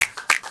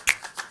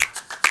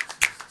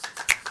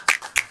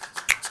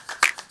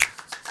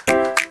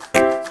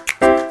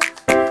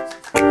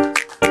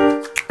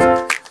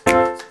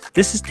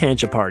This is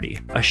Tangent Party,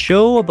 a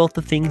show about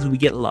the things we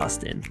get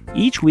lost in.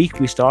 Each week,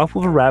 we start off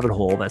with a rabbit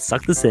hole that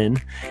sucked us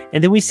in,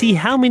 and then we see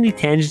how many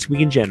tangents we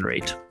can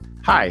generate.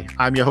 Hi,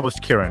 I'm your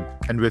host, Kiran,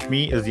 and with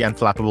me is the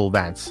unflappable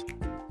Vance.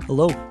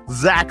 Hello.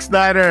 Zack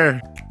Snyder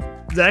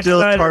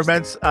still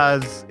torments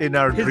us in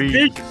our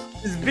dreams.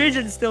 His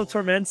vision still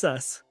torments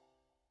us.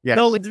 Yes.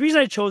 No, the reason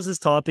I chose this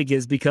topic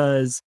is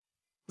because,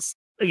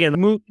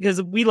 again,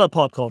 because we love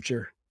pop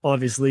culture,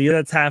 obviously.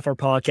 That's half our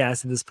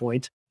podcast at this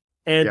point.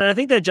 And I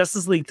think that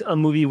Justice League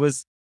movie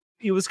was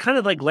kind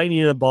of like lightning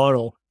in a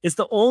bottle. It's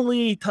the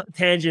only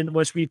tangent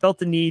which we felt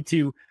the need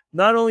to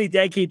not only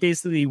dedicate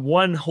basically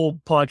one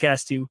whole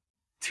podcast to,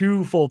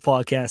 two full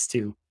podcasts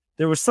to.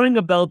 There was something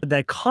about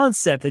that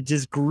concept that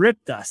just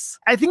gripped us.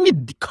 I think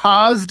it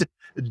caused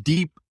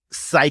deep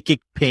psychic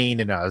pain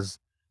in us.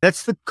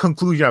 That's the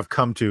conclusion I've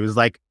come to, is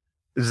like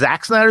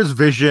Zack Snyder's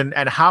vision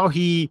and how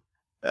he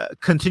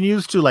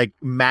continues to like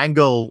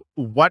mangle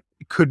what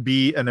could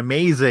be an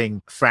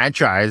amazing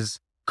franchise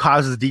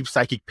causes deep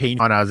psychic pain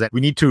on us, and we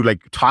need to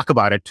like talk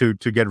about it to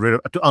get rid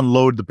of, to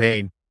unload the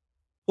pain.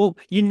 Well,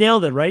 you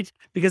nailed it, right?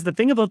 Because the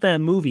thing about that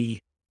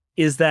movie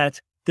is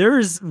that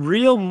there's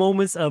real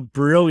moments of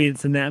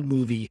brilliance in that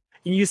movie.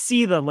 And you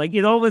see them, like,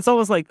 you know, it's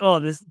almost like, oh,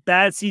 this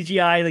bad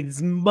CGI, like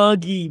this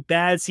muggy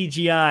bad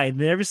CGI. And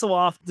then every so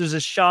often there's a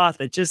shot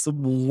that just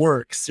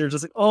works. You're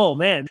just like, oh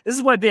man, this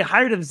is why they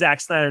hired him, Zack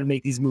Snyder, to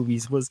make these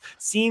movies, was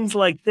scenes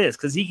like this,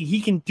 because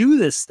he can do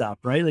this stuff,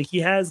 right? Like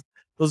he has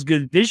those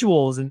good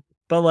visuals,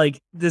 but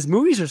like these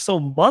movies are so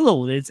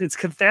muddled. It's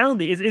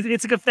confounding.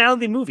 It's a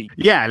confounding movie.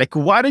 Yeah, like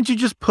why don't you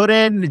just put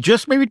in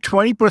just maybe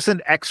 20%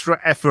 extra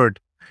effort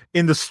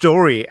in the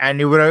story, and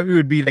it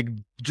would be like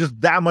just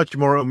that much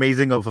more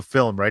amazing of a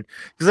film, right?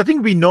 Because I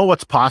think we know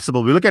what's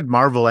possible. We look at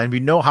Marvel and we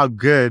know how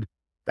good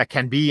that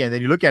can be, and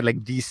then you look at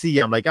like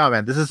DC. I'm like, oh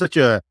man, this is such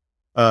a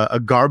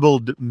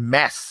garbled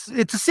mess.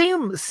 It's the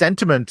same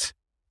sentiment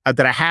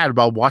that I had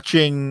about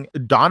watching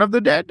Dawn of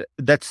the Dead.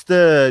 That's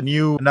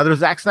another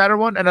Zack Snyder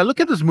one, and I look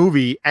at this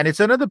movie and it's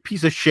another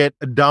piece of shit,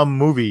 a dumb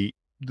movie.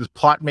 The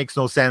plot makes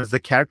no sense.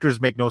 The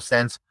characters make no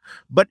sense,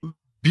 but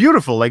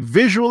beautiful, like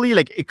visually,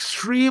 like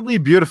extremely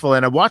beautiful.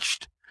 And I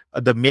watched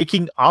the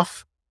making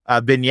of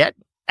vignette,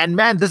 and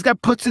man, this guy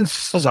puts in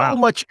so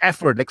much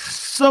effort, like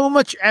so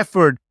much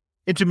effort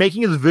into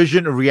making his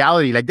vision a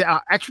reality. Like they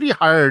actually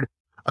hired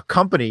a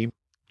company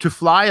to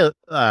fly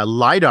a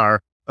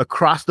LiDAR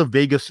across the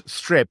Vegas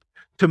Strip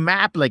to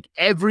map like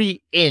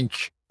every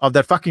inch of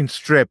that fucking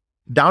strip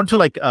down to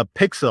like a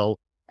pixel.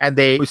 And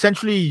they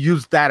essentially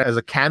used that as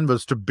a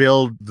canvas to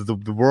build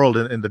the world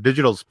in the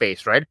digital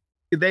space, right?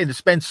 They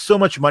spend so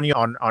much money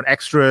on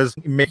extras,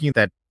 making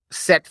that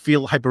set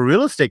feel hyper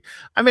realistic.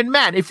 I mean,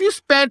 man, if you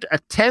spent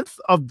 1/10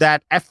 of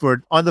that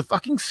effort on the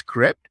fucking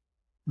script,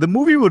 the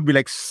movie would be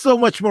like so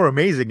much more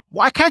amazing.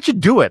 Why can't you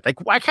do it? Like,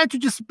 why can't you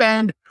just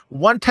spend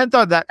 1/10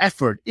 of that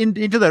effort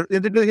into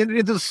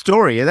the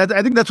story? And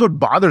I think that's what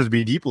bothers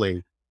me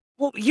deeply.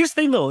 Well, here's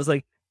the thing though, is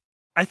like,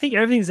 I think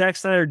everything Zack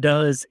Snyder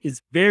does is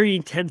very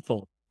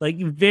intentful. Like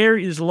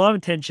there's a lot of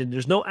attention.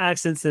 There's no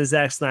accents in a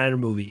Zack Snyder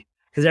movie.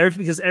 Because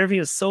everything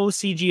is so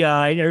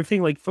CGI and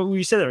everything, like what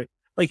you said,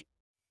 like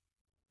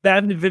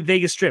that in the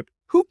Vegas Strip.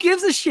 Who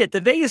gives a shit? The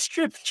Vegas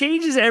Strip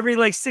changes every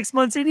like 6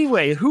 months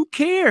anyway. Who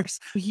cares?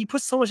 He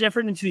puts so much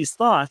effort into these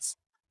thoughts.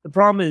 The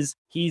problem is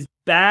he's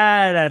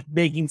bad at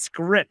making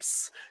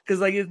scripts, because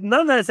like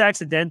none of that is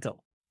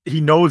accidental.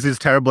 He knows he's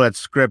terrible at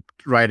script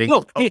writing.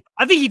 No, I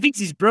think he thinks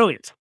he's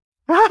brilliant.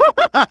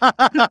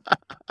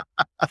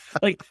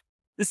 Like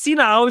the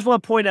scene I always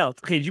want to point out.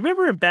 Okay, do you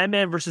remember in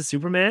Batman versus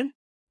Superman?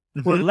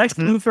 Where Lex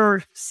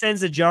Luthor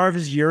sends a jar of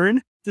his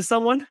urine to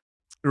someone.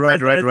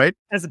 Right.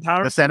 As a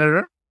power. The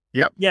senator.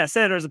 Yep. Yeah,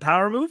 senator as a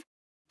power move.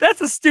 That's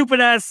a stupid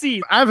ass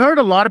scene. I've heard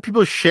a lot of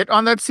people shit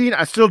on that scene.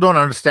 I still don't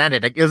understand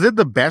it. Like, is it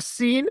the best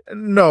scene?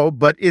 No,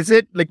 but is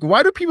it like,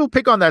 why do people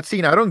pick on that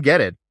scene? I don't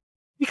get it.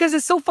 Because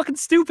it's so fucking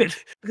stupid.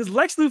 Because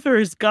Lex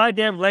Luthor is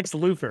goddamn Lex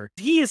Luthor.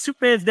 He is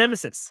Superman's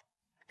nemesis.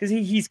 Because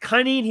he's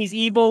cunning, he's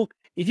evil.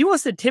 If he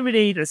wants to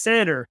intimidate a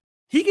senator,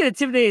 he can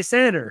intimidate a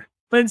senator.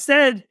 But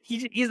instead,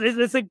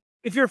 it's like,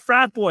 if you're a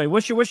frat boy,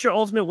 what's your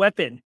ultimate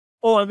weapon?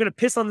 Oh, I'm gonna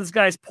piss on this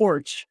guy's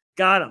porch.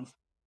 Got him.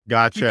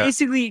 Gotcha. He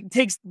basically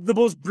takes the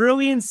most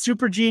brilliant,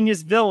 super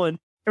genius villain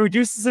and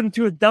reduces him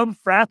to a dumb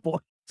frat boy.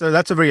 So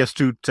that's a very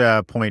astute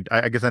point.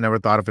 I guess I never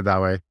thought of it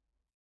that way.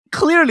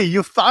 Clearly,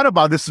 you've thought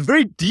about this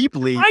very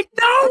deeply. I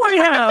know I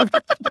have.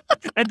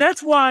 And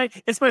that's why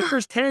it's my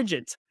first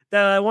tangent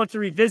that I want to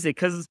revisit,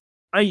 because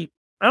I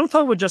don't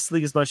talk about Justice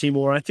League as much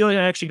anymore. I feel like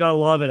I actually got a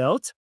lot of it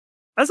out.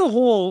 As a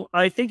whole,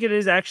 I think it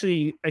is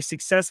actually a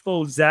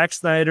successful Zack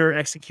Snyder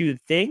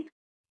executed thing,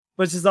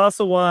 which is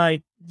also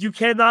why you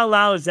cannot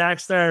allow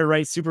Zack Snyder to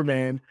write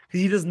Superman,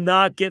 because he does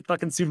not get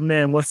fucking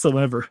Superman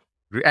whatsoever.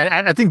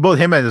 And I think both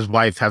him and his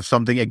wife have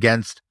something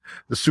against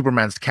the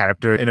Superman's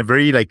character in a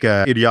very like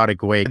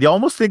idiotic way. They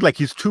almost think like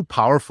he's too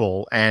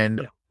powerful,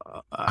 and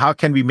how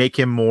can we make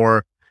him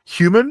more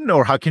human,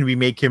 or how can we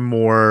make him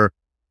more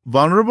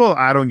vulnerable?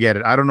 I don't get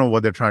it. I don't know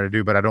what they're trying to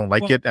do, but I don't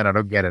like it, and I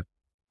don't get it.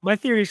 My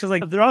theory is because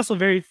like they're also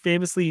very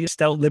famously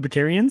stout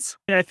libertarians.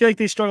 And I feel like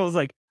they struggle with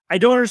like, I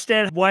don't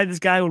understand why this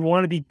guy would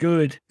want to be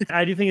good.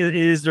 I do think it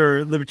is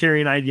their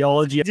libertarian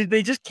ideology.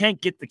 They just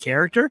can't get the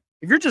character.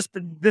 If you're just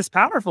this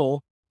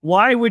powerful,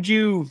 why would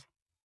you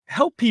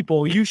help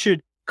people? You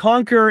should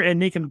conquer and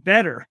make them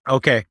better.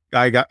 Okay,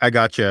 I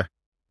gotcha.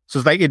 So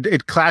it's like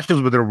it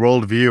clashes with their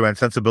worldview and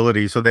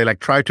sensibility. So they like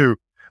try to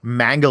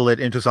mangle it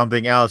into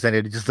something else, and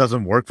it just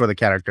doesn't work for the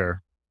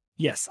character.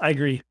 Yes, I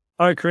agree.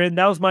 All right, Corinne,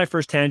 that was my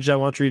first tangent I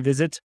want to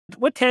revisit.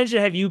 What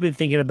tangent have you been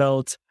thinking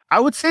about? I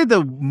would say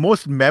the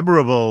most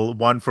memorable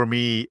one for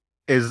me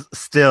is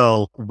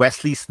still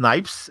Wesley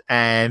Snipes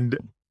and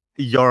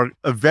your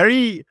a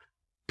very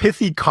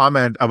pithy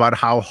comment about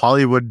how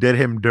Hollywood did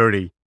him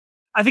dirty.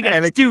 I think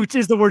And astute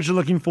is the word you're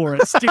looking for.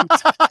 Astute.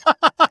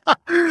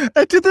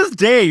 And to this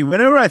day,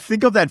 whenever I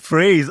think of that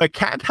phrase, I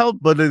can't help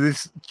but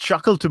just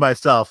chuckle to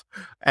myself.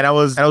 And I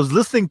was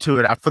listening to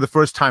it for the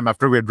first time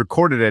after we had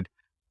recorded it.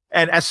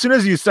 And as soon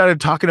as you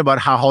started talking about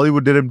how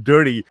Hollywood did him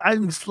dirty,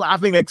 I'm just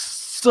laughing like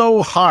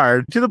so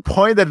hard to the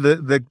point that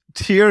the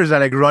tears are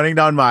like running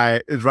down my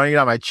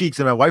cheeks.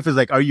 And my wife is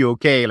like, "Are you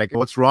okay? Like,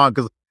 what's wrong?"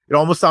 Because it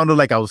almost sounded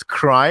like I was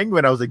crying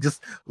when I was like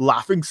just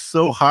laughing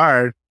so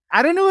hard.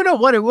 I don't even know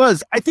what it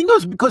was. I think it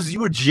was because you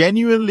were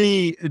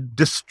genuinely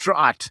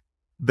distraught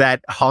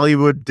that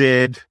Hollywood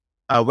did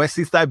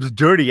Wesley Snipes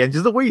dirty, and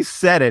just the way you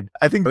said it,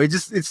 I think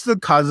it still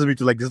causes me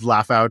to like just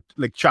laugh out,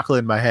 like chuckle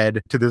in my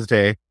head to this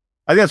day.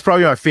 I think that's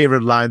probably my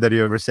favorite line that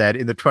you ever said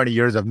in the 20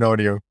 years I've known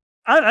you.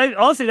 I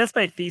honestly, that's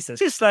my thesis.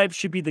 Wesley Snipes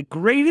should be the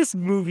greatest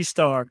movie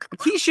star.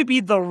 He should be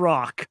The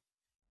Rock.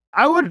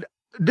 I would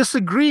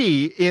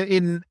disagree.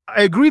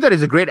 I agree that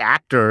he's a great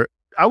actor.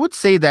 I would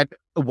say that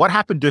what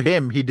happened to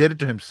him, he did it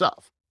to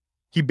himself.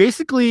 He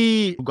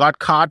basically got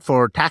caught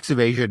for tax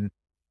evasion,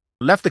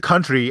 left the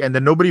country, and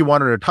then nobody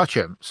wanted to touch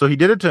him. So he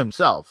did it to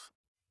himself.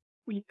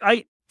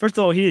 First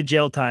of all, he did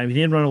jail time. He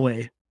didn't run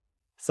away.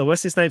 So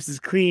Wesley Snipes is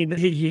clean.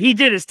 He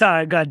did his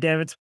time. God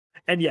damn it.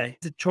 And yeah,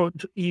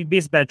 he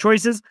made some bad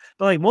choices.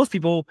 But like most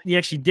people, he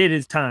actually did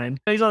his time.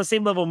 He's on the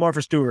same level of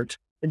Martha Stewart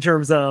in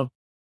terms of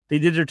they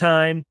did their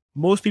time.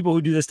 Most people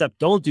who do this stuff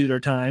don't do their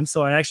time.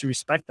 So I actually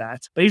respect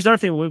that. But here's another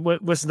thing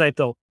with Wesley Snipes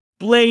though.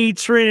 Blade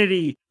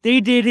Trinity.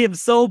 They did him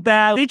so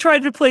bad. They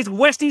tried to replace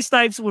Wesley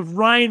Snipes with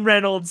Ryan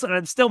Reynolds, and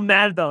I'm still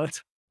mad about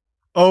it.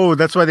 Oh,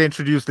 that's why they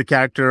introduced the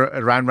character,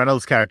 Ryan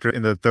Reynolds' character,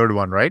 in the third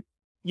one, right?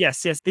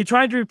 Yes. They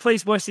tried to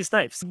replace Wesley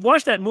Snipes.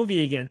 Watch that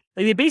movie again.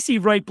 Like they basically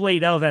write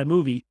Blade out of that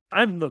movie.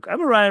 I'm a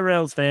Ryan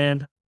Reynolds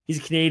fan. He's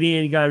a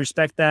Canadian. You gotta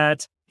respect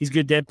that. He's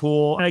good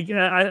Deadpool.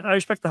 I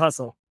respect the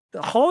hustle.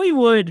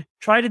 Hollywood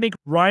tried to make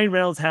Ryan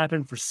Reynolds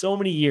happen for so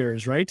many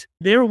years, right?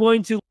 They were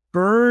willing to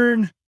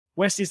burn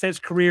Wesley Snipes'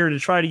 career to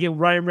try to get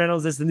Ryan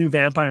Reynolds as the new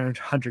vampire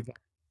hunter guy.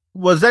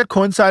 Was that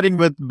coinciding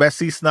with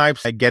Wesley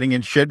Snipes like getting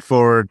in shit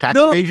for tax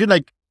evasion?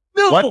 Like,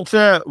 no. What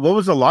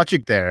was the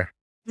logic there?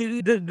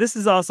 This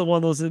is also one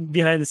of those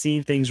behind the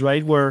scene things,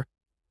 right? Where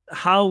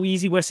how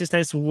easy Wesley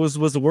Snipes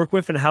was to work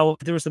with, and how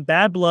there was some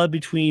bad blood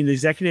between the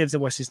executives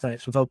and Wesley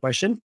Snipes, without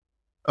question.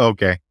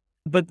 Okay.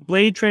 But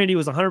Blade Trinity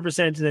was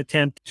 100% an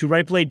attempt to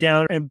write Blade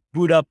down and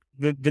boot up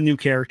the new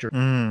character.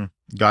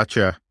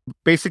 Gotcha.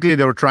 Basically,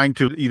 they were trying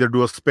to either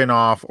do a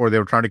spin-off or they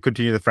were trying to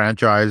continue the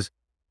franchise,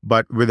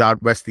 but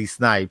without Wesley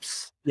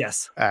Snipes.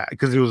 Yes.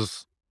 Because it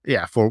was,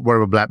 for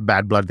whatever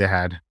bad blood they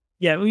had.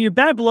 Yeah, when you're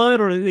bad blood,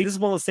 or this is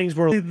one of those things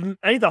where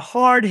I need the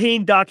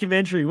hard-hitting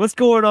documentary. What's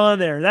going on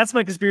there? That's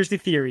my conspiracy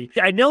theory.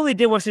 I know they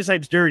did Wesley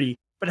Snipes dirty,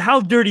 but how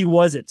dirty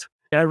was it?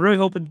 I really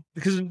hope it,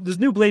 because there's a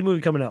new Blade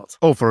movie coming out.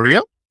 Oh, for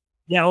real?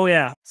 Yeah, oh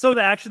yeah. So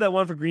the actor that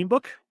won for Green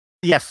Book?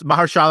 Yes,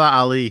 Mahershala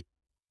Ali.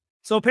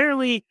 So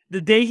apparently, the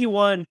day he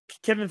won,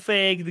 Kevin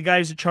Feige, the guy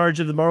who's in charge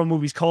of the Marvel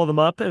movies, called him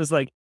up and was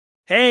like,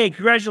 "Hey,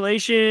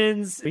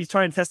 congratulations!" He's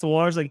trying to test the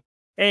waters, like,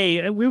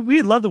 "Hey,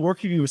 we'd love to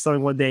work with you with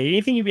something one day.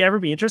 Anything you'd ever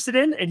be interested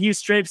in?" And he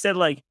straight up said,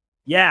 like,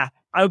 "Yeah,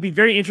 I would be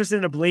very interested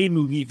in a Blade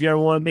movie if you ever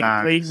want to make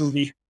a Blade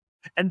movie."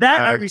 And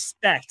that I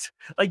respect.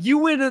 Like, you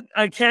win an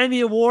Academy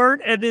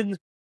Award, and then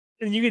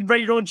you can write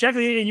your own check,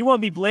 and you want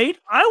to be Blade?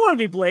 I want to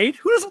be Blade.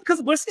 Who doesn't?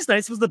 Because Wesley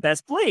Snipes was the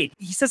best Blade.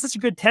 He set such a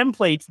good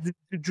template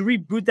to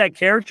reboot that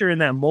character in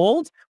that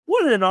mold.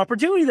 What an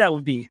opportunity that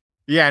would be.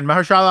 Yeah, and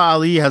Mahershala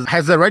Ali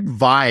has the right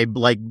vibe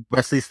like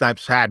Wesley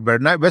Snipes had, where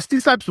Wesley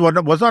Snipes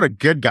was not a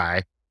good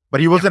guy, but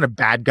he wasn't a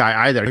bad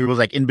guy either. He was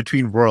like in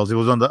between worlds. He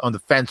was on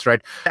the fence,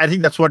 right? I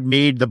think that's what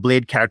made the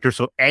Blade character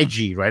so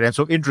edgy, right? And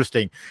so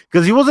interesting,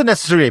 because he wasn't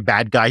necessarily a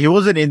bad guy. He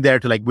wasn't in there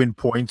to like win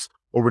points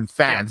or win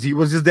fans. He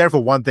was just there for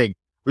one thing,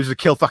 which is to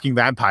kill fucking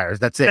vampires.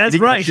 That's it. That's he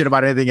didn't right. give a shit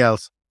about anything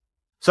else.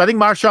 So I think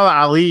Mahershala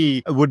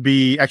Ali would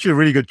be actually a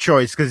really good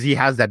choice because he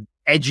has that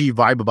edgy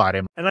vibe about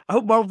him. And I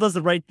hope Marvel does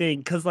the right thing,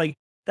 because like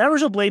that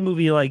original Blade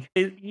movie, like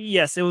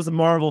yes, it was a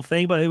Marvel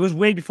thing, but it was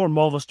way before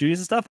Marvel Studios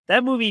and stuff.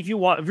 That movie, if you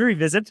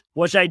revisit,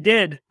 which I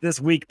did this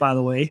week, by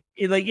the way,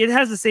 it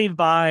has the same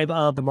vibe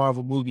of the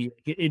Marvel movie.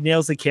 It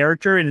nails the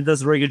character, and it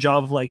does a very good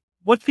job of like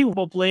what people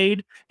about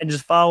Blade, and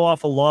just follow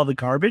off a lot of the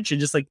garbage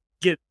and just like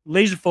get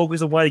laser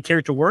focus on why the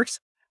character works.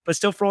 but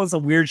still throw in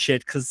some weird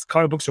shit because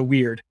comic books are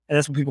weird, and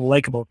that's what people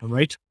like about them,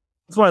 right?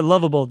 That's what I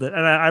love about it,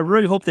 and I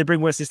really hope they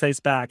bring Wesley Snipes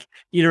back,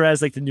 either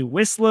as like the new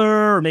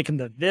Whistler or make him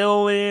the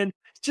villain.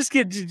 Just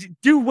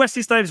do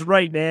Wesley Snipes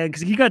right, man,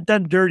 because he got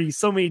done dirty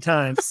so many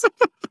times.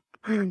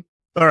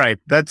 All right,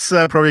 that's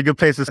probably a good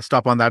place to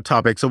stop on that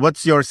topic. So,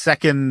 what's your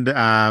second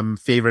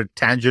favorite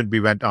tangent we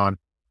went on?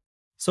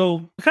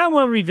 So, I kind of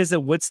want to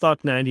revisit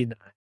Woodstock '99.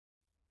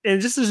 And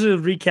just as a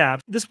recap,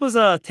 this was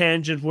a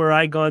tangent where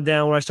I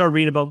started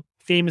reading about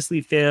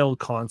famously failed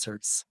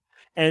concerts.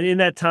 And in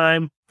that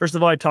time, first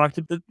of all, I talked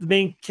to the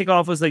main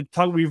kickoff was like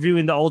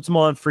reviewing the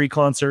Altamont Free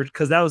concert,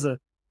 because that was a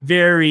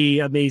very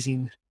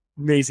amazing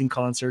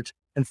concert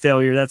and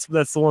failure. That's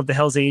the one with the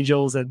Hells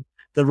Angels and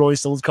the Rolling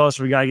Stones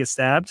concert where a guy gets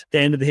stabbed. The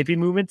end of the hippie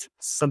movement,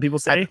 some people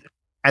say.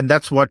 And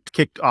that's what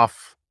kicked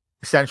off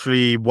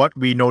essentially what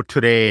we know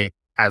today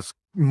as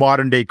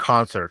modern day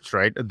concerts,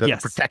 right? The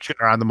protection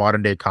around the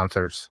modern day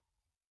concerts.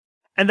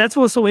 And that's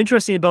what's so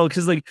interesting about,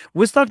 because like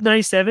Woodstock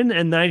 97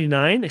 and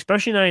 99,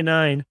 especially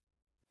 99,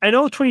 I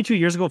know 22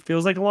 years ago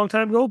feels like a long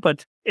time ago,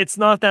 but it's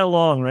not that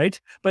long, right?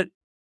 But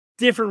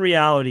different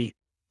reality.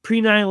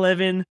 Pre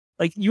 9/11,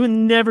 like you would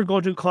never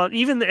go to a concert.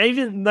 Even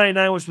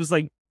 99, which was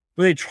like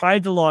where they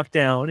tried to lock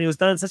down, it was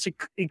done in such an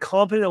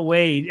incompetent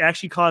way, it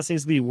actually caused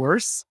things to be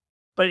worse.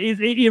 But it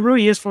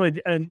really is from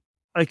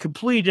a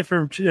completely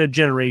different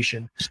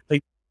generation.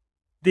 Like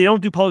they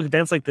don't do public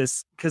events like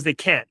this because they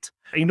can't.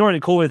 Ignoring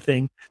the COVID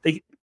thing,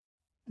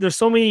 there's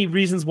so many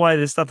reasons why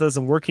this stuff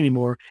doesn't work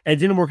anymore, and it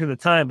didn't work at the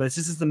time. But it's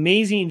just this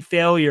amazing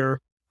failure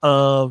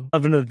of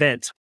an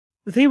event.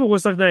 The thing about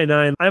Woodstock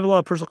 99, I have a lot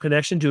of personal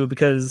connection to it,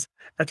 because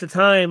at the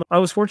time I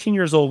was 14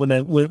 years old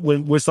when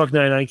Woodstock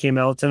 99 came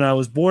out, and I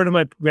was bored in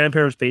my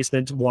grandparents'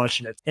 basement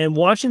watching it. And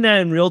watching that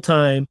in real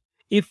time,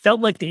 it felt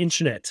like the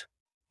internet.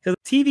 Because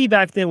TV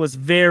back then was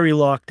very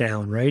locked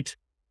down, right?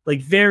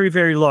 Like very,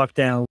 very locked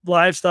down.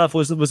 Live stuff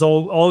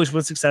always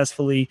went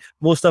successfully.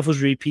 Most stuff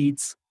was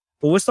repeats.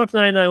 But Woodstock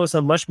 99 was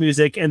on Much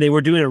Music, and they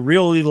were doing it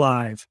really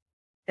live.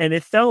 And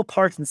it fell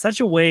apart in such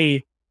a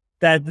way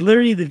that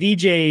literally the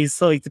DJs,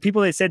 so like the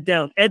people they sent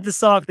down, Ed the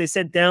Sock they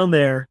sent down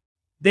there,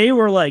 they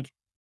were like,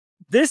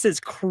 this is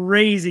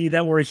crazy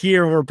that we're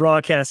here and we're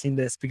broadcasting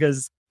this,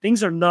 because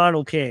things are not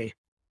okay.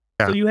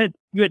 Yeah. So you had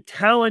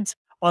talent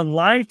on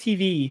live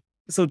TV,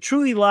 so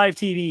truly live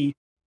TV,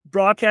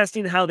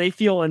 broadcasting how they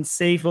feel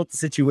unsafe about the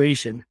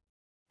situation.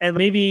 And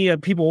maybe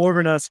people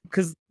ordering us,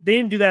 because they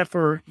didn't do that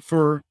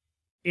for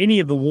any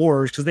of the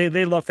wars, because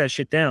they locked that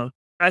shit down.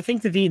 I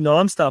think the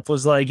Vietnam stuff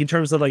was like, in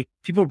terms of like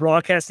people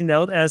broadcasting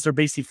out as they're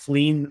basically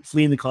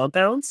fleeing the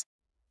compounds.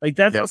 Like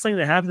that's not something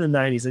that happened in the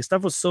 90s. Like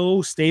stuff was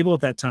so stable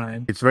at that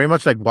time. It's very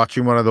much like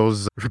watching one of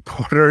those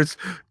reporters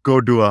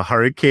go do a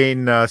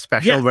hurricane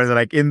special where they're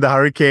like in the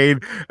hurricane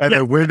and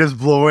the wind is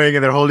blowing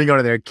and they're holding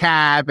onto their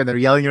cap and they're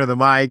yelling into the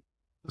mic.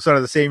 Sort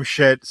of the same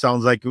shit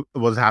sounds like it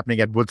was happening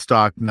at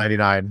Woodstock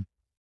 99.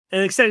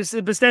 And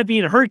instead of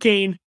being a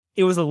hurricane,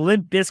 it was a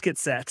Limp Bizkit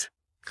set.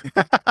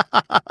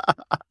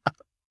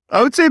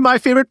 I would say my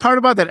favorite part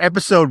about that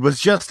episode was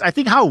just, I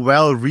think, how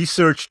well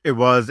researched it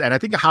was. And I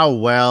think how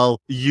well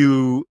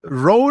you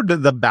rode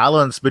the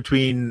balance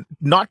between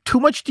not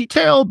too much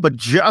detail, but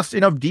just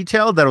enough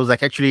detail that was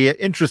like actually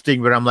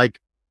interesting, where I'm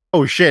like,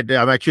 oh shit,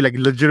 I'm actually like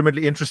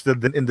legitimately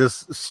interested in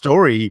this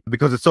story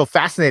because it's so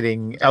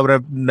fascinating. I would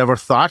have never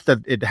thought that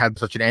it had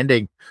such an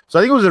ending. So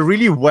I think it was a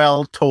really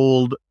well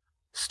told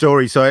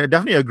story. So I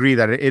definitely agree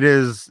that it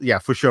is,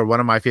 for sure, one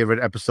of my favorite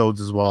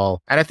episodes as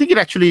well. And I think it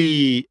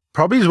actually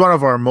probably is one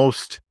of our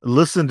most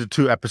listened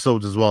to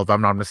episodes as well, if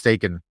I'm not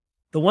mistaken.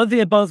 The one thing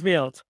that bums me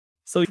out,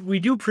 so we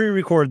do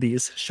pre-record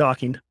these,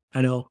 shocking,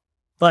 I know.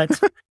 But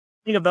the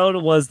thing about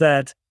it was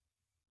that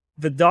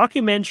the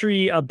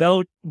documentary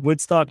about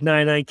Woodstock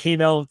 99 came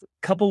out a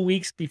couple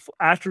weeks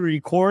after we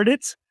recorded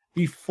it,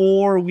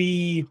 before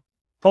we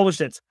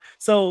published it.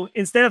 So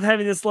instead of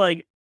having this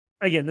like,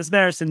 again, this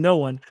matters to no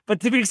one,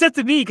 but except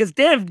to me, because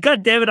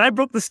God damn it, I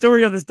broke the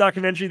story of this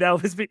documentary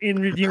that was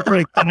in review for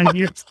like 5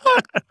 years.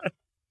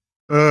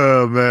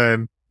 Oh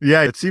man,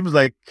 yeah, it seems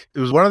like it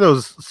was one of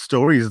those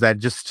stories that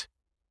just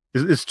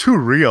is too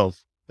real.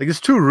 Like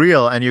it's too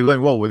real, and you're going,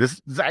 "Whoa,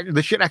 this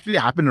shit actually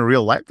happened in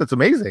real life." That's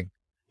amazing.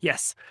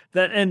 Yes,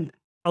 and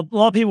a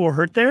lot of people were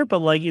hurt there,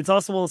 but like it's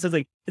also one of those things,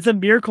 like it's a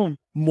miracle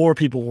more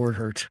people weren't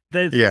hurt.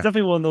 That's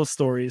definitely one of those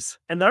stories.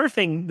 And the other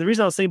thing, the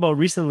reason I was saying about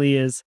recently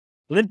is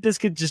Limp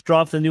Bizkit just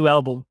dropped a new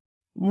album.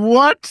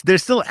 What? They're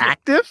still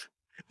active?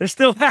 They're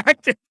still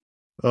active.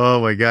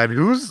 Oh my god,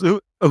 who's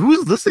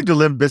listening to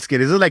Limp Bizkit?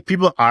 Is it like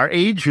people our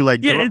age who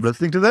like grew up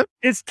listening to them?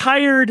 It's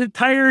tired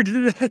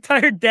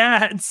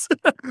dads.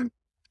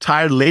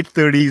 Tired late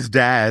 30s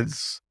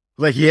dads.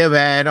 Like, yeah,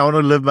 man, I want to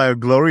live my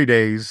glory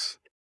days.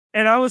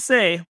 And I would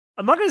say,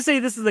 I'm not going to say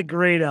this is a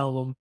great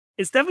album.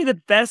 It's definitely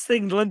the best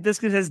thing Limp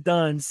Bizkit has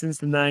done since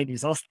the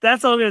 90s.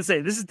 That's all I'm going to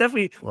say. This is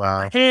definitely,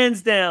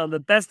 hands down, the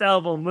best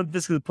album Limp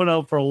Bizkit has put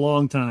out for a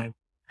long time.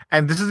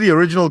 And this is the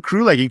original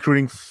crew, like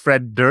including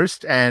Fred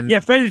Durst and...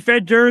 Yeah,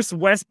 Fred Durst,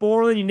 Wes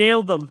Borland, you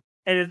nailed them.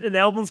 And the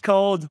album's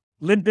called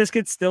Limp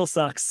Bizkit Still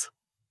Sucks.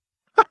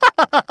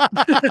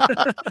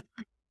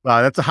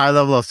 Wow, that's a high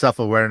level of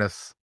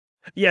self-awareness.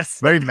 Yes,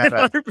 Very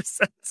meta.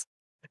 100%.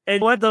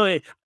 And what though?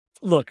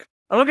 Look,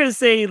 I'm not gonna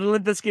say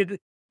Limp Bizkit.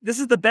 This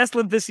is the best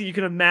Limp Bizkit you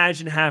can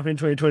imagine having in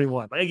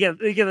 2021. Again,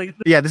 like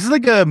Yeah, this is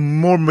like a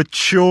more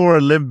mature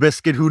Limp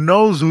Bizkit who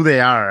knows who they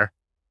are,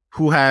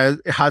 who has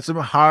had some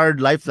hard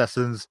life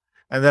lessons,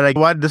 and they're like,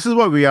 "What? This is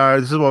what we are.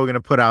 This is what we're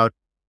gonna put out.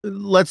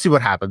 Let's see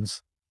what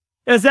happens."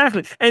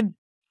 exactly. And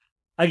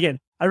again,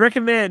 I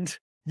recommend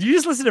you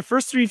just listen to the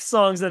first 3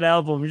 songs of that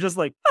album. You're just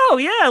like, oh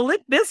yeah,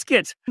 Limp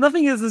Bizkit.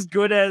 Nothing is as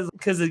good as,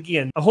 because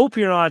again, I hope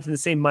you're not in the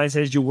same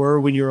mindset as you were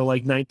when you were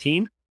like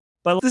 19.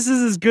 But this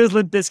is as good as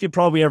Limp Bizkit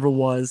probably ever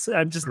was.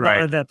 I'm just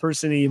Right. not that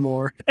person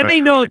anymore. And Right.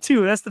 they know it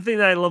too. That's the thing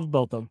that I love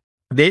about them.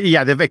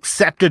 They've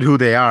accepted who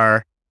they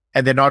are,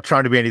 and they're not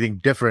trying to be anything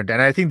different.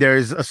 And I think there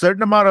is a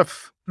certain amount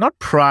of, not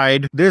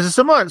pride, there's a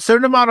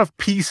certain amount of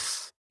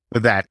peace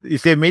with that.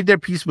 If they made their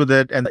peace with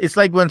it, and it's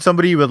like when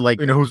somebody with,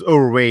 like, who's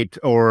overweight,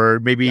 or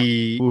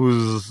maybe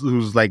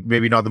who's like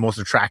maybe not the most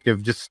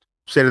attractive, just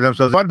say to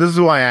themselves, "What? This is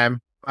who I am.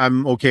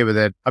 I'm okay with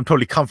it. I'm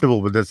totally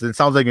comfortable with this." It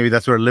sounds like maybe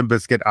that's where Limp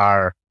Bizkit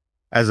are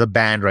as a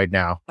band right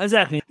now.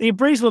 Exactly. They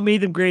embrace what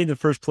made them great in the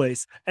first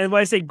place. And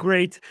when I say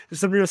great,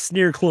 there's some real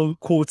sneer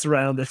quotes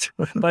around it,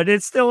 but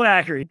it's still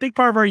accurate. Big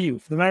part of our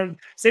youth. No matter,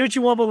 say what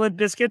you want about Limp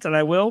Bizkit, and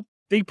I will.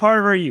 Big part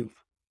of our youth.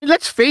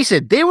 Let's face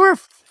it, they were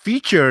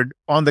featured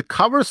on the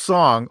cover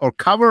song or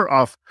cover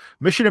of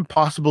Mission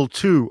Impossible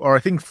 2, or I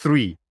think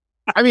 3.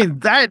 I mean,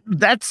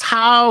 that's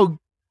how,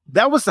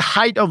 that was the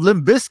height of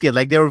Limp Bizkit.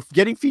 Like, they were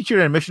getting featured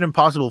in a Mission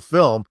Impossible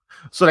film.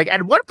 So like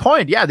at one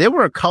point, yeah, they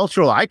were a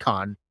cultural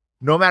icon,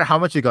 no matter how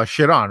much they got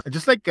shit on.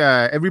 Just like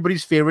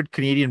everybody's favorite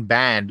Canadian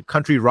band,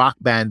 country rock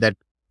band that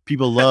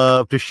people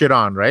love to shit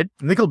on, right?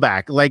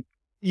 Nickelback. Like,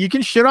 you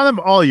can shit on them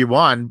all you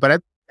want,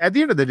 but at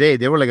the end of the day,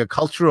 they were like a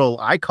cultural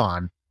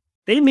icon.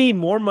 They made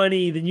more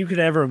money than you could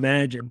ever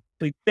imagine.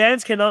 Like,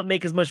 bands cannot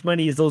make as much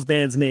money as those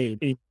bands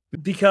made,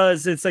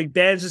 because it's like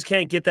bands just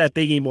can't get that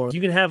big anymore.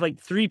 You can have like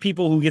 3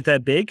 people who get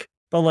that big,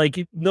 but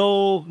like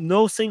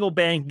no single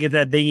band can get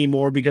that big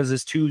anymore because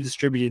it's too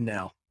distributed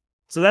now.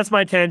 So that's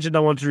my tangent I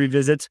want to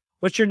revisit.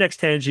 What's your next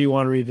tangent you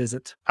want to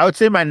revisit? I would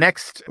say my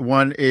next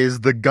one is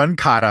the gun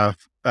kata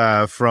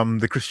from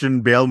the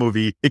Christian Bale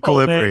movie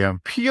Equilibrium,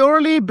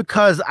 purely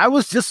because I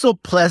was just so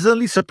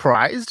pleasantly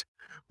surprised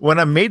when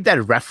I made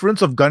that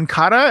reference of gun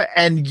kata,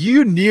 and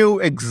you knew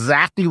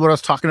exactly what I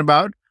was talking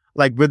about,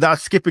 like without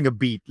skipping a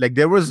beat. Like,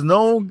 there was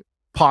no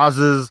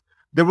pauses.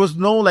 There was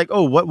no like,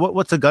 oh,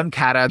 what's a gun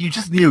kata? You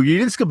just knew. You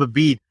didn't skip a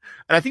beat.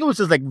 And I think it was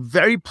just like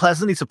very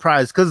pleasantly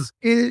surprised, because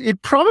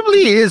it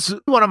probably is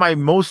one of my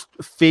most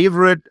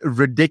favorite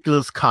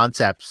ridiculous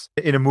concepts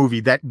in a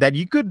movie, that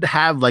you could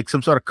have like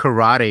some sort of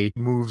karate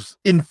moves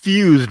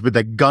infused with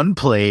like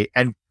gunplay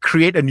and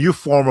create a new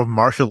form of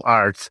martial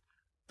arts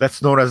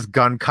that's known as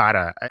gun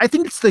kata. I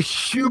think it's the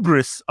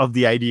hubris of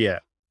the idea.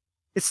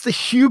 It's the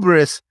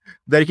hubris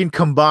that you can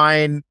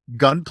combine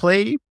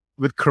gunplay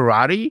with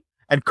karate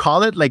and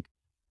call it like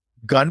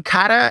gun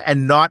kata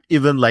and not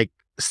even like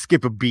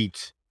skip a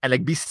beat and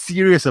like be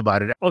serious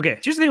about it. Okay,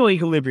 here's the thing about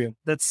Equilibrium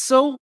that's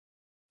so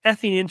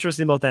effing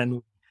interesting about that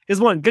movie. Is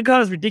one, gun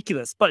kata is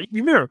ridiculous, but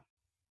remember,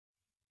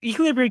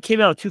 Equilibrium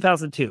came out in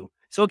 2002,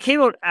 so it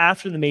came out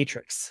after The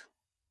Matrix.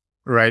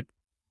 Right.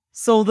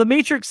 So The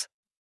Matrix,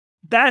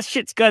 that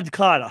shit's gun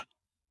kata.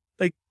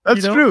 Like,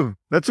 that's true.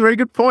 That's a very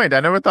good point. I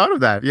never thought of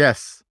that.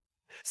 Yes.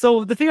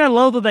 So the thing I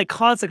love about that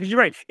concept, because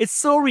you're right, it's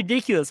so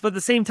ridiculous, but at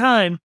the same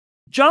time,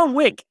 John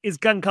Wick is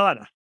gun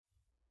kata.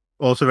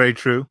 Also very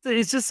true.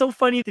 It's just so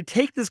funny to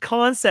take this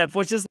concept,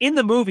 which is in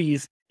the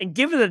movies, and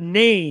give it a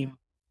name,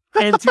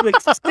 and to like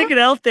stick it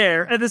out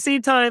there. At the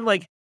same time,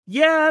 like,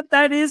 yeah,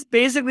 that is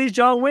basically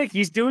John Wick.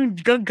 He's doing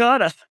gun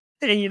kata,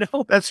 and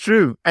that's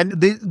true. And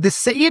they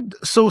say it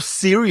so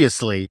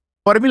seriously.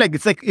 But I mean, like,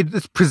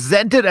 it's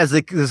presented as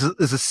like as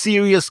a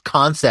serious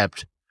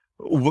concept,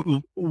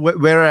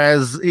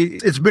 whereas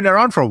it's been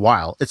around for a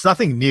while. It's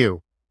nothing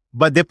new,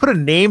 but they put a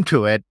name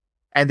to it,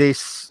 and they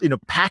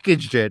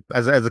packaged it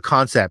as a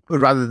concept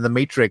rather than The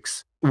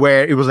Matrix,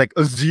 where it was like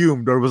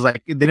assumed, or it was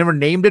like they never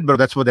named it, but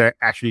that's what they're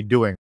actually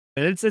doing.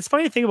 And it's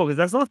funny to think about, because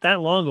that's not that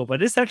long ago,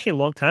 but it's actually a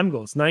long time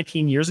ago. It's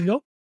 19 years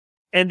ago.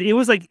 And it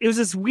was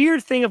this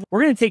weird thing of,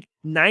 we're going to take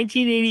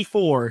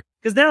 1984,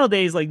 because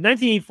nowadays, like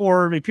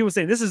 1984, I mean, people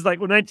say this is like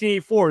what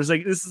 1984 is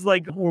like. This is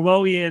like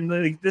Orwellian.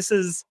 Like, this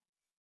is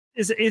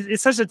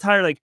it's such a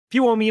tire. Like,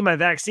 people want me in my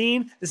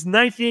vaccine. This is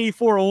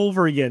 1984 all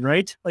over again,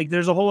 right? Like,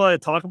 there's a whole lot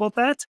of talk about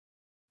that.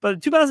 But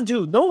in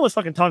 2002, no one was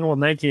fucking talking about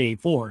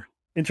 1984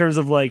 in terms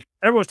of like,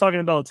 everyone was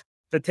talking about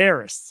the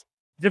terrorists,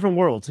 different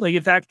worlds. Like,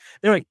 in fact,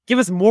 they're like, give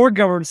us more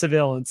government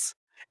surveillance.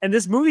 And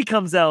this movie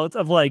comes out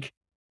of like,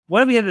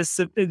 what if we have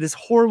this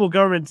horrible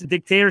government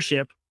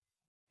dictatorship,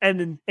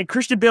 and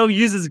Christian Bale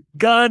uses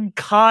gun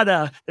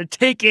kata to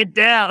take it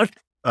down.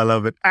 I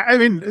love it. I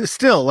mean,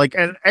 still, like,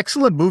 an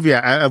excellent movie.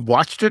 I've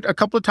watched it a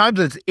couple of times,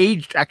 and it's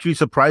aged actually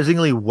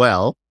surprisingly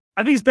well.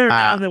 I think it's better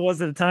now than it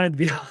was at the time, to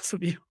be honest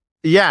with you.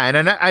 Yeah,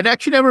 and I'd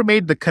actually never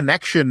made the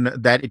connection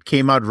that it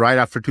came out right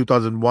after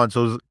 2001.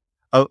 So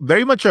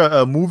very much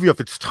a movie of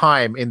its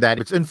time in that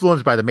it's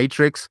influenced by The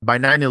Matrix, by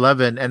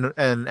 9/11,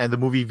 and the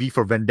movie V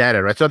for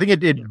Vendetta, right? So I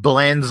think it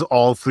blends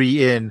all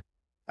three in,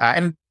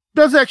 and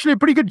does actually a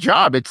pretty good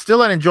job. It's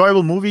still an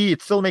enjoyable movie.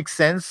 It still makes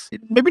sense.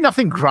 Maybe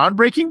nothing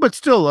groundbreaking, but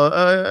still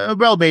a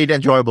well-made,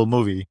 enjoyable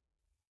movie.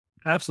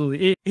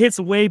 Absolutely. It hits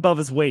way above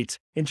its weight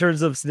in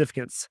terms of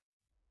significance.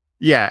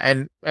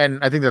 Yeah,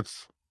 and I think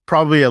that's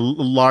probably a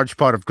large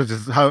part of, because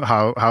it's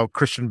how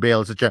Christian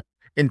Bale is such a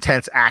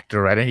intense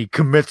actor, right? And he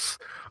commits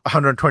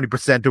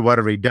 120% to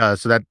whatever he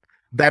does. So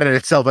that in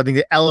itself, I think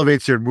it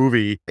elevates your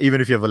movie, even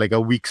if you have like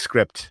a weak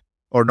script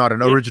or not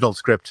an original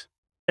script.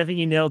 I think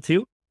you nailed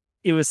too.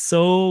 It was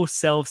so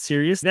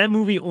self-serious. That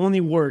movie only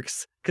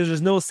works because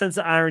there's no sense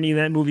of irony in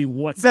that movie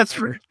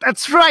whatsoever.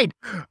 That's right.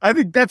 I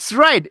think that's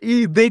right.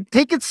 They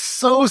take it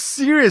so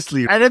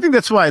seriously, and I think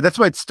that's why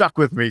it stuck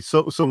with me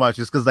so much.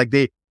 Is because like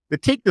they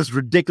take this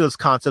ridiculous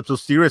concept so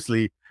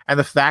seriously, and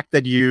the fact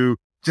that you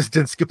just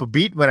didn't skip a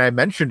beat when I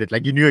mentioned it,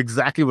 like you knew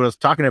exactly what I was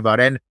talking about,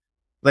 and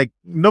like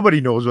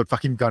nobody knows what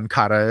fucking gun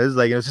kata is.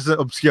 Like it's just an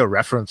obscure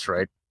reference,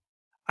 right?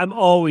 I'm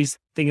always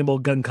thinking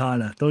about gun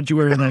kata. Don't you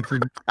worry about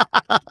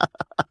that.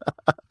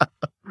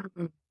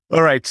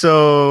 All right.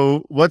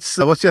 So what's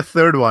your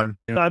third one?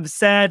 I'm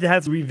sad to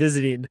have to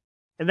revisiting,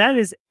 and that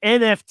is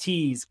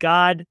NFTs.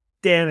 God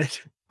damn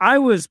it. I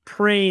was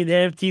praying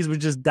NFTs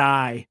would just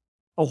die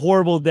a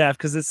horrible death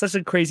because it's such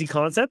a crazy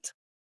concept.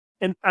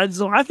 And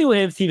so I feel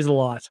NFTs a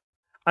lot.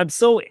 I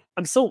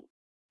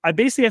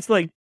basically have to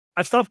like,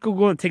 I stopped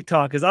Google and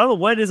TikTok because I don't know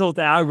what it is with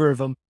the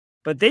algorithm,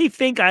 but they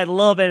think I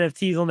love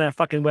NFTs on that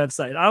fucking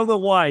website. I don't know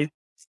why.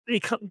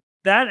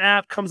 That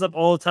app comes up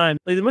all the time.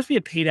 Like there must be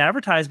a paid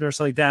advertisement or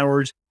something like that,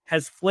 or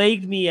has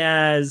flagged me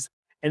as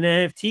an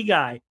NFT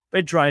guy, but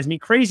it drives me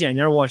crazy. I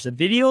never watch the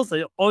videos.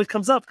 It always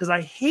comes up because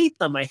I hate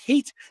them. I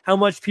hate how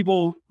much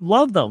people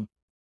love them.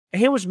 I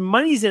hate how much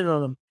money's in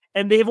on them.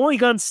 And they've only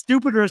gotten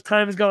stupider as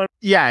time has gone.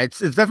 Yeah, it's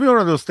definitely one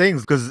of those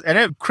things because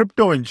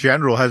crypto in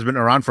general has been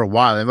around for a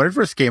while. And when it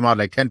first came out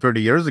like 10,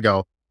 30 years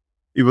ago,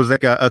 it was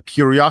like a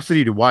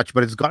curiosity to watch,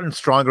 but it's gotten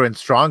stronger and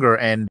stronger.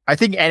 And I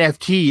think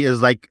NFT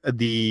is like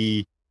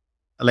the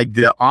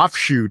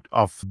offshoot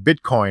of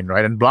Bitcoin,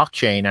 right? And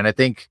blockchain. And I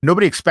think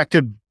nobody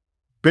expected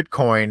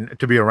Bitcoin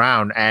to be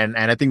around. And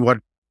I think what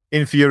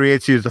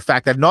infuriates you is the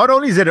fact that not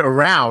only is it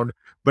around,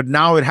 but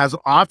now it has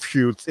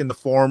offshoots in the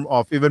form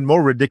of even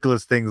more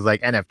ridiculous things like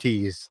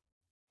NFTs.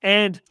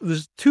 And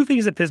there's two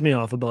things that piss me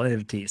off about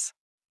NFTs.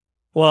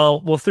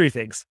 Well, three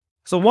things.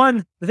 So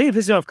one, the thing that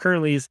pisses me off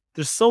currently is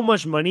there's so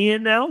much money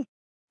in it now.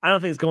 I don't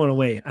think it's going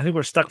away. I think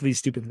we're stuck with these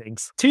stupid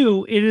things.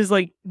 Two, it is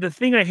like the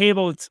thing I hate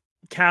about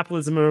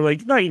capitalism, or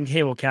like not even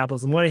hate about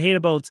capitalism. What I hate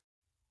about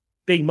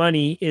big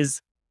money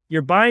is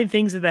you're buying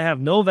things that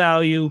have no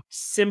value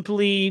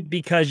simply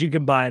because you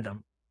can buy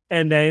them.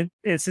 And then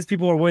since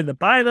people are willing to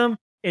buy them,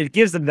 it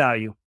gives them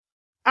value.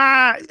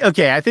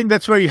 Okay. I think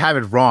that's where you have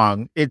it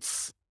wrong.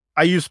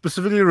 Are you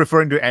specifically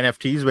referring to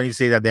NFTs when you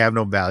say that they have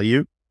no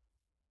value?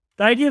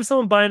 The idea of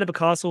someone buying a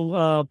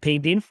Picasso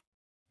painting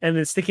and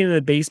then sticking it in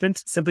the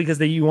basement simply because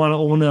you want to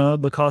own a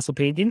Picasso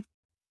painting.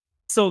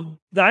 So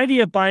the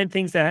idea of buying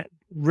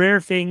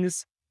rare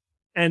things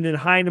and then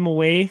hide them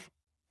away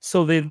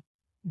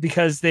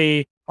because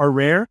they are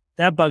rare,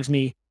 that bugs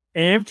me.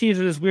 And NFTs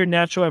are this weird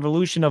natural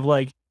evolution of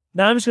like,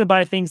 now I'm just going to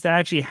buy things that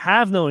actually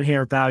have no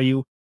inherent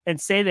value and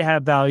say they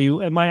have value,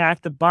 and my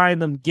act of buying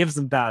them gives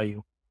them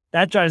value.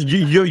 That drives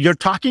me. You're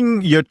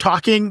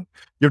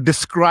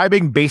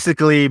describing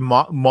basically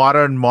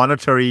modern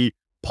monetary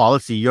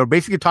policy. You're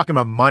basically talking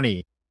about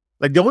money.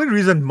 Like the only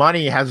reason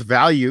money has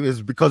value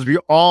is because we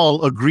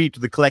all agree to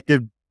the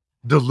collective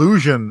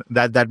delusion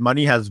that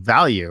money has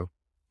value.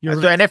 So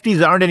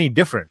NFTs aren't any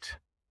different.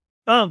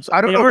 So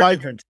I don't know why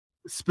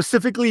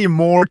specifically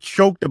more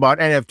choked about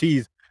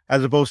NFTs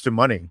as opposed to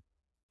money.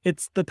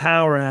 It's the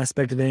power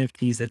aspect of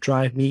NFTs that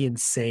drive me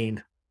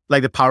insane.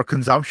 Like the power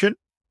consumption?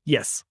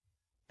 Yes.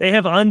 They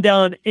have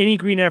undone any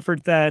green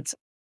effort that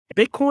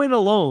Bitcoin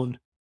alone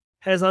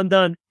has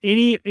undone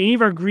any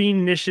of our green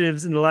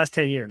initiatives in the last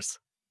 10 years.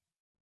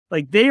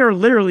 Like they are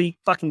literally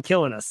fucking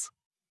killing us.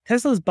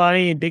 Tesla's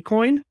buying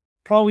Bitcoin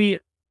probably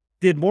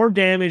did more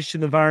damage to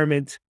the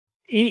environment.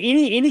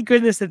 Any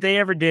goodness that they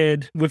ever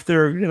did with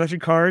their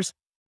electric cars,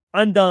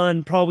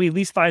 undone probably at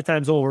least 5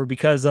 times over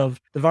because of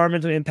the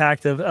environmental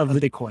impact of the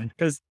Bitcoin.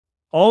 Because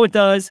all it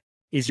does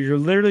is you're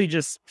literally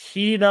just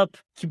heating up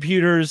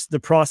computers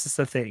to process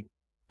a thing.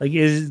 Like it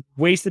is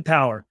wasted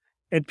power.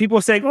 And people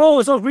are saying, oh,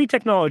 it's all green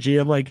technology.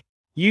 I'm like,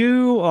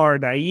 you are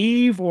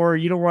naive or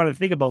you don't want to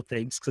think about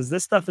things because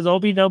this stuff is all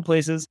being done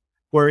places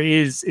where it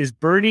is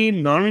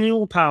burning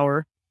non-renewable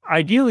power.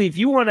 Ideally, if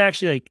you want to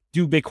actually like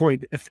do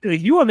Bitcoin, if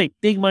you want to make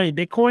big money in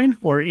Bitcoin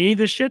or any of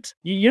this shit,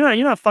 you're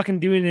not fucking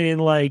doing it in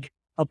like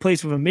a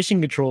place with emission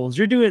controls.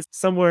 You're doing it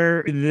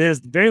somewhere there's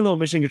very low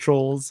emission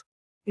controls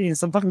in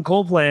some fucking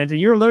coal plant, and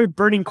you're literally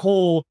burning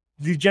coal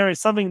to generate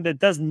something that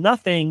does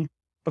nothing,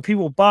 but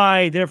people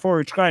buy, therefore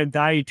ascribe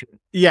value to it.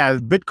 Yeah,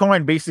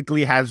 Bitcoin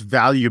basically has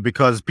value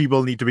because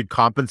people need to be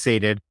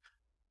compensated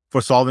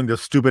for solving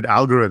this stupid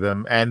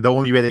algorithm, and the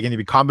only way they're going to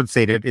be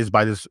compensated is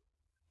by this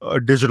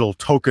digital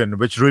token,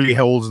 which really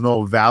holds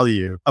no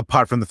value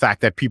apart from the fact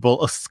that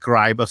people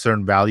ascribe a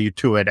certain value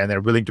to it and they're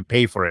willing to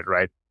pay for it,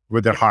 right,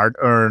 with their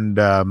hard-earned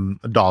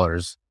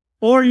dollars.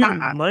 Or your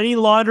money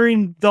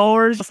laundering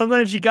dollars.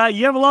 Sometimes you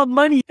have a lot of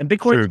money, and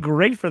Bitcoin is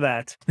great for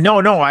that. No,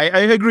 I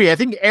agree. I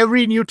think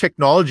every new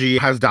technology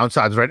has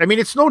downsides, right? I mean,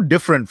 it's no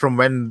different from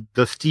when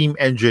the steam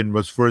engine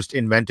was first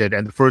invented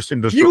and the first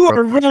industrial. You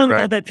are wrong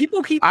about that.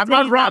 People keep I'm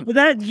not wrong. But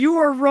that you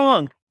are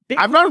wrong.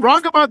 I'm not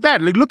wrong about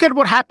that. Like, look at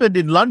what happened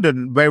in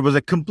London, where it was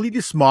a completely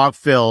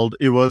smog-filled.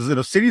 It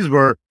was, cities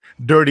were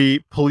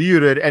dirty,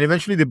 polluted, and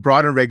eventually they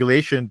brought in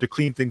regulation to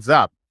clean things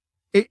up.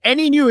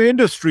 Any new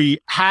industry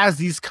has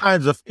these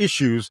kinds of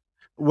issues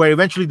where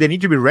eventually they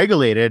need to be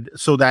regulated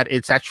so that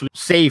it's actually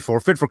safe or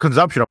fit for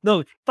consumption.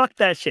 No, fuck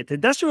that shit. The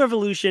Industrial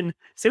Revolution,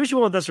 say what you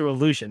want about the Industrial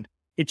Revolution,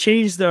 it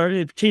changed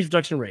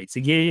production rates.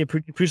 It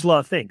produced a lot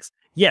of things.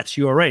 Yes,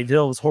 you are right. It did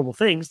all those horrible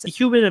things. The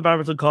human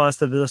environmental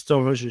cost of the Industrial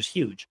Revolution is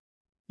huge.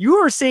 You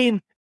are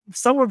saying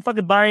someone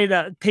fucking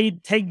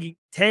paid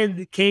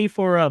 10K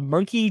for a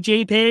monkey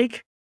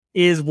JPEG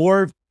is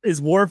worth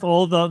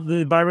all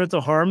the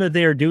environmental harm that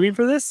they are doing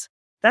for this?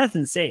 That's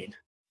insane.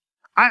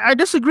 I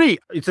disagree.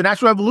 It's a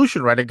natural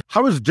evolution, right? Like,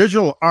 how is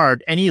digital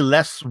art any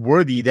less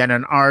worthy than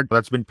an art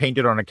that's been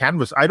painted on a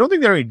canvas? I don't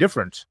think they're any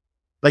different.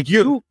 Like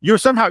you're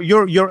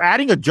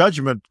adding a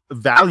judgment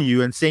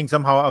value and saying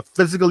somehow a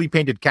physically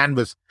painted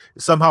canvas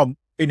is somehow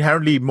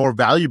inherently more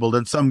valuable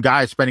than some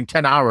guy spending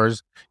 10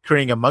 hours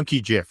creating a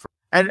monkey GIF.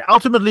 And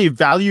ultimately,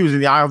 value is in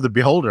the eye of the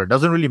beholder. It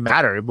doesn't really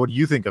matter what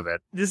you think of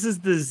it. This is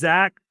the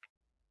exact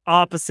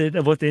opposite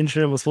of what the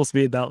internet was supposed to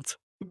be about.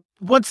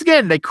 Once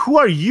again, like, who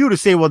are you to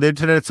say what the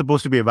internet is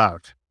supposed to be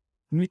about?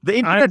 The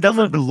internet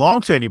doesn't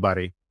belong to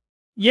anybody.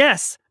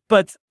 Yes,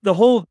 but the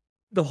whole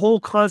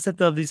concept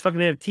of these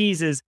fucking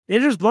NFTs is the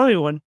internet's belonging to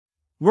everyone.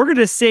 We're going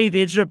to say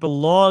the internet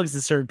belongs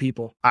to certain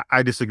people.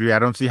 I disagree. I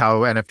don't see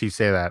how NFTs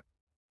say that.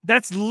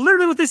 That's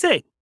literally what they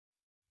say.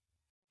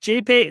 I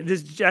have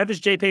this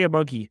JPEG of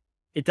monkey.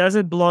 It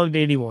doesn't belong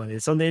to anyone.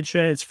 It's on the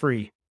internet. It's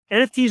free.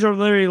 NFTs are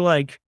literally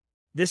like,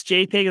 this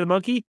JPEG of the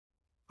monkey,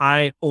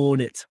 I own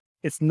it.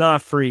 It's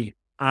not free.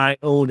 I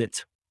own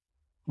it.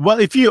 Well,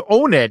 if you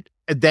own it,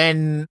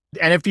 then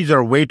NFTs are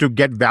a way to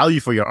get value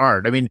for your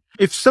art. I mean,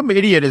 if some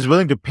idiot is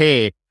willing to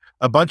pay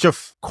a bunch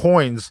of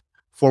coins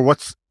for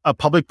what's a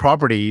public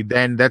property,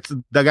 then that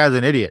guy's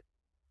an idiot.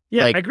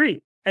 Yeah, I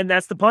agree. And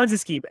that's the Ponzi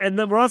scheme. And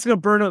then we're also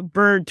going to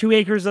burn 2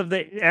 acres of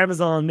the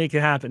Amazon and make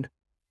it happen.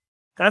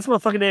 That's what a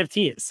fucking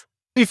NFT is.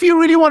 If you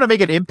really want to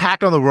make an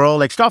impact on the world,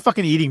 like, stop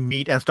fucking eating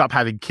meat and stop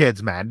having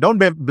kids, man. Don't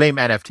blame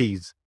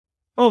NFTs.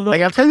 Oh, no.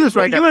 Like, I'll tell you this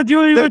right now. You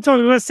want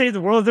to save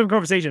the world, different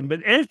conversation,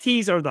 but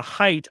NFTs are the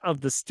height of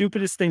the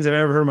stupidest things I've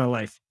ever heard in my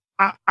life.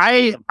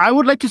 I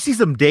would like to see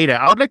some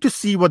data. I would like to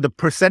see what the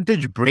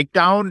percentage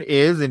breakdown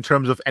is in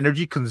terms of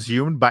energy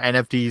consumed by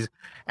NFTs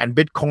and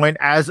Bitcoin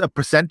as a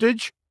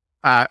percentage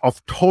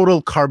of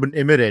total carbon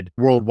emitted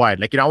worldwide.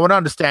 Like, I want to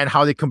understand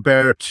how they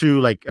compare to,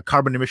 like,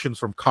 carbon emissions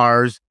from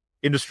cars,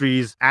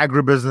 industries,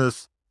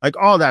 agribusiness, like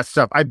all that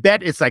stuff. I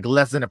bet it's like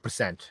less than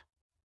 1%.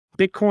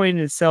 Bitcoin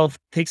itself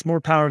takes more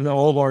power than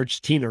all of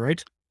Argentina,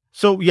 right?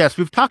 So yes,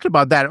 we've talked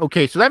about that.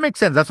 Okay, so that makes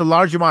sense. That's a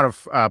large amount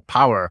of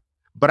power.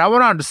 But I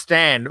want to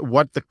understand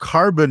what the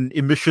carbon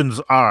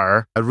emissions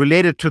are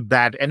related to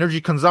that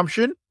energy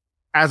consumption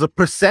as a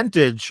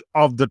percentage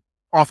of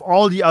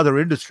all the other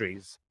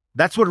industries.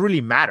 That's what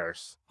really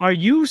matters. Are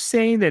you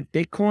saying that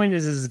Bitcoin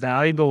is as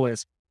valuable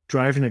as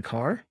driving a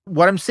car?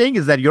 What I'm saying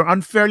is that you're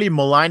unfairly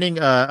maligning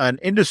an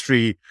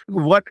industry.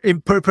 What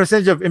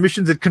percentage of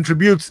emissions it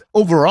contributes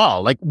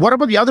overall? Like, what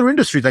about the other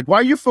industries? Like, why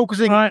are you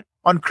focusing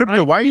on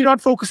crypto? Why are you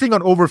not focusing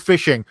on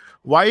overfishing?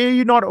 Why are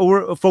you not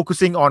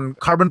focusing on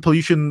carbon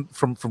pollution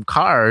from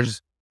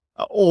cars?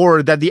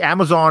 Or that the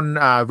Amazon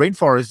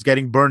rainforest is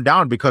getting burned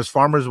down because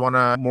farmers want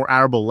a more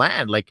arable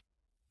land? Like,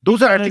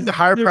 those are, I think, the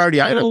higher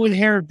priority items. There's no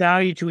inherent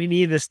value to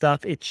any of this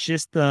stuff. It's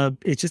just a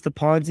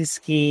Ponzi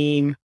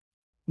scheme,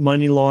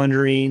 money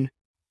laundering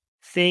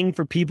thing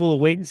for people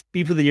that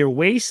either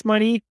waste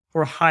money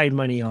or hide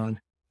money on.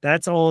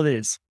 That's all it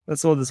is.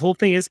 That's all this whole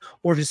thing is,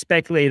 or to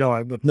speculate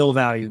on with no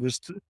value. It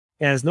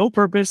has no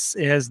purpose.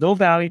 It has no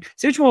value.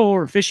 Say what you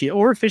want overfishing.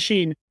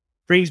 Overfishing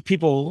brings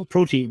people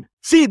protein.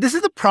 See, this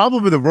is the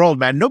problem with the world,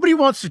 man. Nobody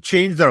wants to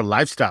change their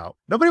lifestyle.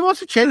 Nobody wants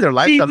to change their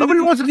lifestyle. Nobody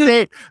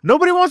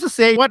wants to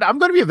say, what, I'm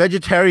going to be a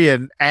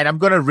vegetarian and I'm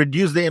going to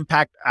reduce the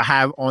impact I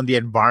have on the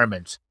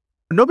environment.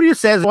 Nobody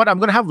says, what, I'm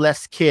going to have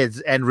less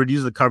kids and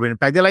reduce the carbon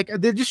impact.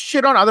 They just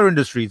shit on other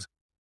industries.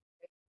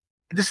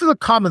 This is a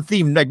common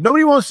theme. Like,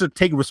 nobody wants to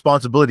take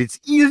responsibility. It's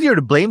easier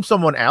to blame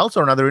someone else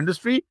or another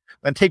industry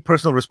than take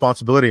personal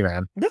responsibility,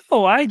 man.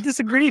 No, I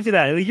disagree with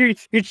that.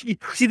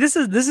 See, this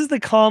is the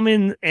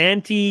common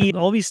anti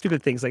all these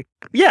stupid things. Like,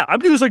 yeah, I'm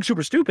doing this like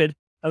super stupid.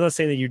 I'm not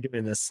saying that you're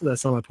doing this.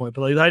 That's not my point.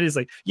 But like, the idea is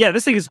like, yeah,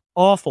 this thing is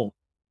awful.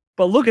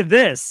 But look at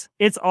this.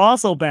 It's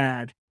also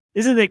bad.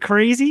 Isn't it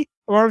crazy?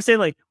 Or I'm saying,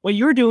 like, what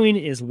you're doing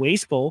is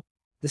wasteful,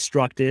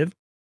 destructive,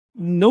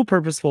 no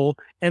purposeful,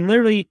 and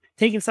literally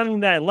taking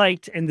something that I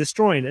liked and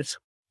destroying it.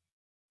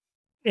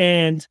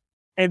 And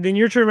then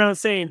you're turning around and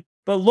saying,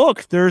 but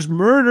look, there's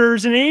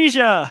murders in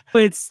Asia.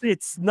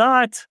 It's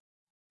not,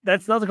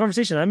 that's not the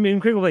conversation. I'm being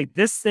critical. Like,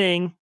 this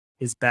thing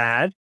is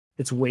bad.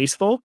 It's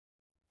wasteful.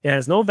 It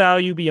has no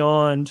value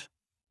beyond,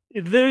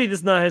 it literally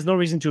has no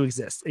reason to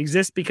exist. It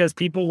exists because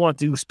people want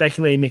to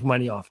speculate and make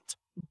money off it.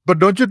 But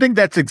don't you think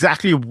that's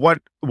exactly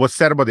what was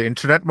said about the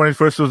internet when it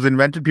first was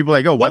invented? People were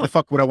like, oh, why the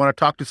fuck would I want to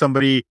talk to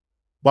somebody?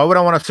 Why would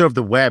I want to surf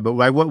the web?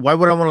 Why would I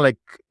want to, like,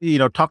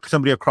 talk to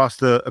somebody across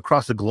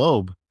the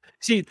globe?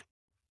 See,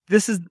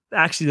 this is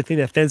actually the thing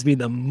that offends me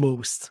the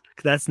most.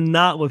 That's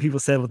not what people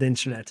said with the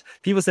internet.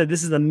 People said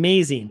this is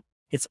amazing.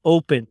 It's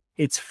open.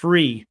 It's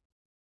free.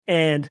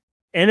 And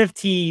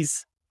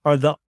NFTs are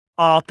the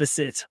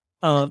opposite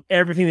of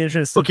everything the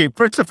internet is. Okay,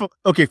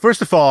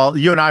 first of all,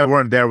 you and I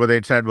weren't there when the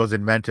internet was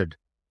invented.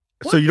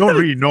 So you don't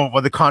really know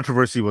what the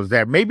controversy was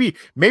there. Maybe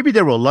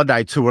there were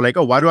Luddites who were like,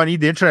 oh, why do I need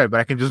the internet? But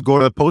I can just go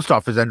to the post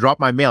office and drop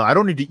my mail. I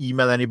don't need to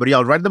email anybody.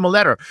 I'll write them a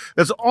letter.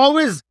 There's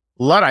always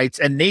Luddites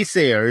and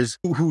naysayers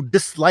who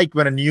dislike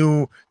when a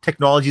new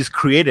technology is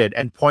created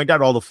and point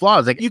out all the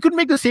flaws. Like, you could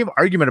make the same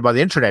argument about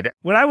the internet.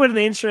 When I went to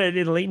the internet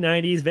in the late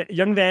 90s,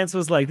 young Vance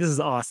was like, this is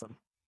awesome.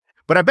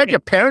 But I bet your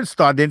parents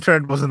thought the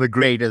internet wasn't the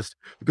greatest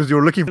because you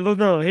were looking for...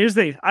 No, here's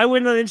the thing. I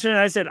went on the internet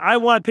and I said, I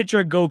want a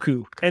picture of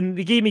Goku. And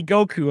they gave me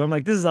Goku. I'm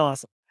like, this is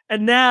awesome.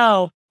 And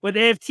now what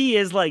NFT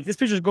is like, this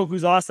picture of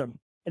Goku's awesome.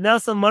 And now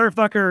some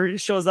motherfucker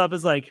shows up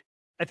is like,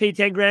 I paid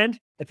 10 grand.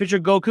 A picture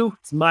of Goku.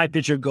 It's my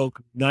picture of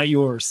Goku, not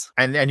yours.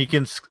 And you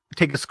can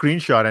take a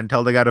screenshot and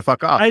tell the guy to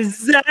fuck off.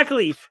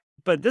 Exactly.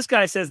 But this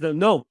guy says,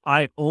 no,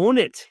 I own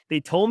it. They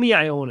told me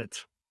I own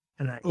it.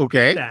 And I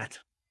hate that.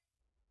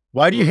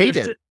 Why do you hate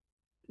it?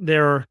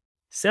 They're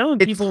selling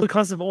people the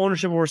concept of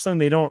ownership over something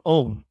they don't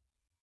own.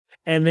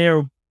 And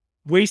they're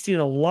wasting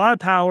a lot of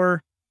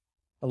power,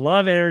 a lot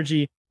of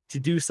energy to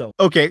do so.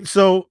 Okay,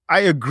 so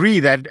I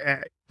agree that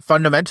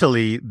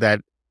fundamentally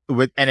that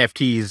with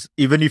NFTs,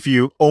 even if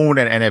you own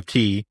an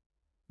NFT,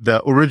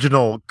 the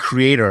original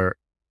creator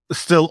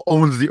still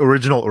owns the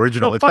original.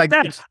 No, it's fuck like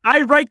that.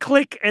 I right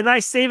click and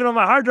I save it on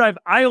my hard drive.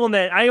 I own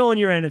that. I own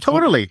your NFT.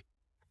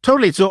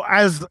 Totally. So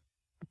as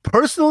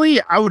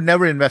personally, I would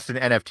never invest in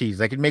NFTs.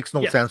 Like, it makes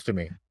no sense to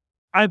me.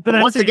 But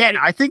once again,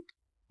 I think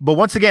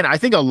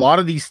a lot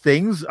of these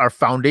things are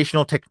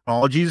foundational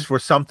technologies for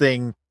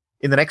something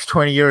in the next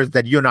 20 years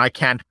that you and I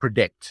can't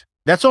predict.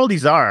 That's all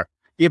these are.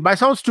 It might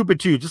sound stupid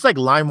to you, just like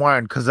LimeWire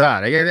and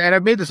Kazaa. And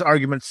I've made this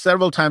argument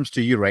several times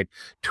to you, right?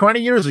 20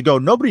 years ago,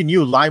 nobody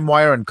knew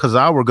LimeWire and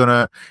Kazaa were going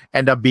to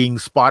end up being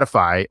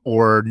Spotify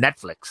or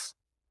Netflix.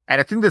 And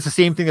I think that's the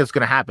same thing that's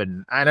going to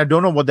happen. And I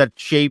don't know what that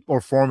shape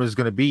or form is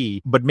going to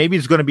be, but maybe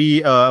it's going to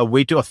be a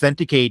way to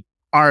authenticate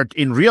art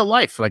in real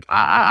life. Like,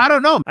 I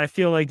don't know. I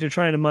feel like they're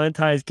trying to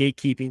monetize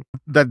gatekeeping.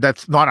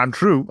 That's not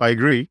untrue. I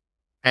agree.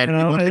 And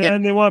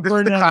they want to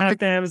burn down half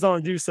the Amazon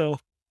and do so.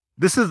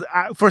 This is,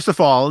 first of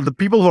all, the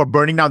people who are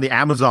burning down the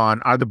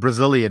Amazon are the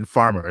Brazilian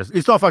farmers.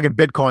 It's not fucking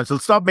Bitcoin, so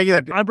stop making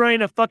that. I'm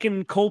running a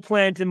fucking coal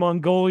plant in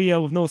Mongolia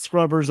with no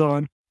scrubbers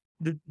on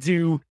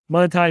to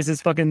monetize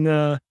this fucking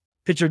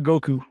picture of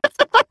Goku.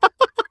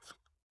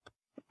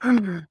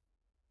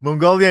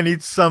 Mongolia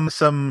needs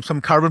some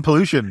carbon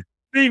pollution.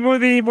 They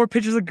need more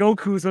pictures of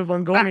Goku than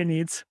Mongolia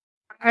needs.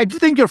 I do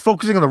think you're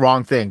focusing on the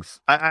wrong things.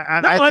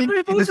 I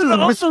think this is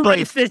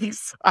misplaced.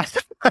 I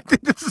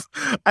think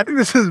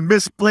this is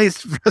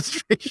misplaced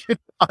frustration.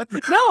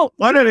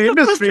 On an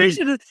industry.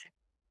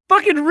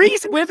 Fucking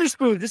Reese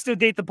Witherspoon, just to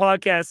date the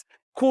podcast,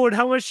 quoted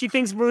how much she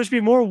thinks there should be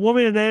more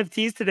women in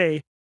NFTs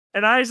today,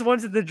 and I just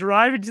wanted to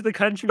drive into the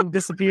country and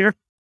disappear.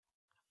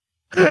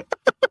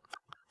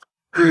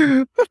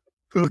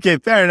 Okay,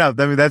 fair enough.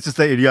 I mean, that's just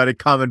an idiotic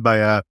comment by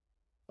a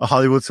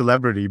Hollywood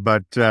celebrity,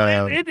 but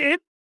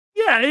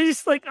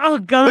it's like, oh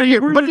god.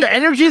 But the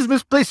energy is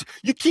misplaced.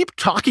 You keep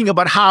talking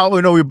about how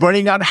we're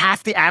burning out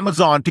half the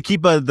Amazon to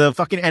keep the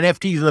fucking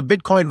NFTs and the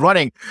Bitcoin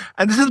running,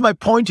 and this is my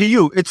point to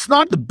you. It's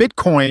not the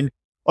Bitcoin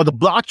or the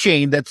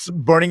blockchain that's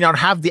burning down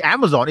half the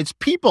Amazon. It's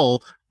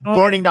people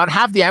burning down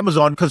half the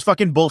Amazon because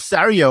fucking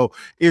Bolsonaro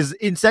is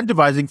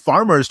incentivizing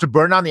farmers to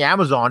burn down the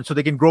Amazon so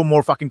they can grow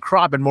more fucking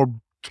crop and more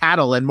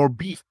cattle and more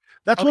beef.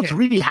 That's what's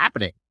really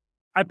happening.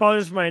 I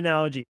apologize for my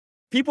analogy.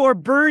 People are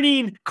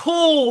burning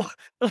coal.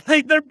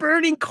 Like, they're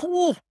burning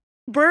coal.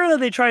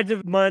 They tried to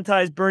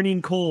monetize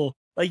burning coal.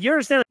 Like, you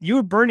understand, you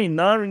were burning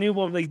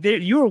non-renewable, like,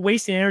 you were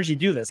wasting energy to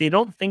do this. They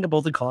don't think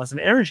about the cost of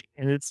energy.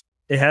 And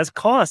it has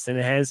cost and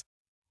it has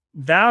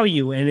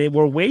value. And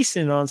we're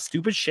wasting on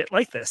stupid shit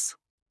like this.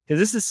 Because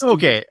this is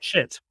stupid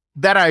shit.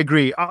 That I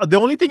agree.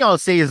 The only thing I'll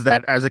say is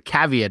that, as a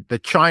caveat,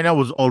 that China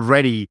was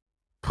already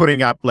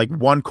putting up like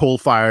one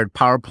coal-fired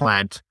power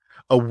plant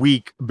a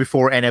week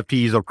before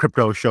NFTs or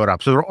crypto showed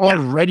up. So they're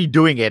already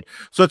doing it.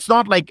 So it's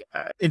not like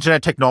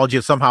internet technology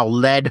has somehow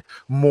led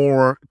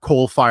more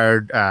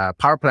coal-fired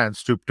power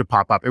plants to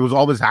pop up. It was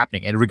always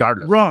happening, and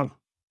regardless. Wrong.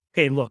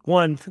 Okay, look,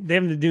 one, they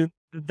have to do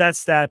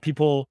that's that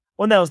people,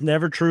 one, that was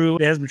never true.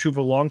 It hasn't been true for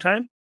a long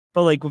time.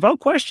 But like, without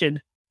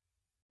question,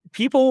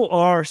 people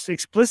are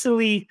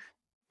explicitly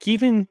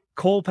keeping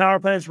coal power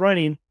plants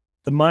running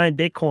to mine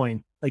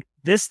Bitcoin. Like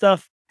this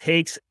stuff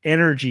takes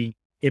energy.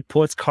 It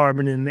puts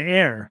carbon in the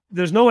air.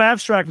 There's no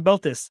abstract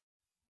about this.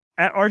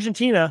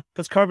 Argentina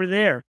puts carbon in the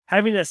air.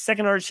 Having a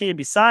second Argentina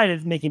beside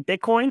it, making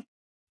Bitcoin,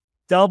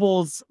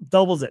 doubles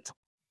it.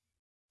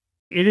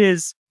 It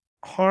is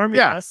harming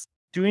us,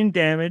 doing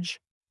damage,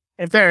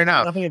 and fair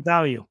enough. Nothing of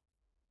value.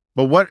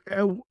 But what?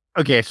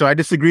 Okay, so I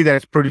disagree that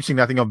it's producing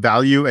nothing of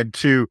value. And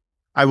two,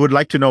 I would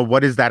like to know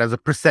what is that as a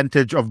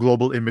percentage of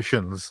global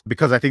emissions,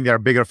 because I think there are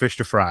bigger fish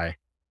to fry.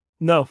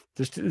 No,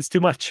 it's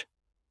too much.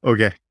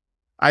 Okay.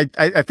 I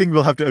think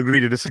we'll have to agree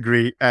to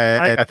disagree.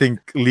 I think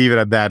leave it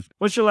at that.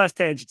 What's your last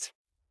tangent?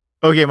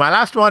 Okay, my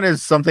last one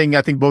is something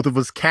I think both of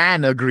us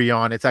can agree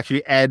on. It's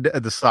actually Ed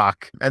the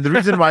Sock. And the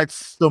reason why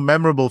it's so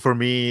memorable for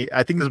me,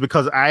 I think is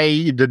because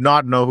I did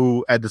not know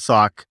who Ed the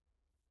Sock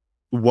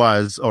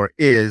was or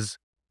is.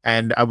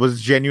 And I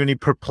was genuinely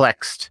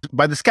perplexed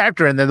by this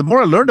character. And then the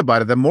more I learned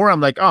about it, the more I'm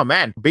like, oh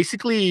man,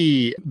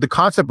 basically the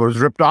concept was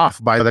ripped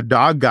off by the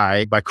dog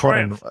guy, by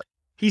Conan.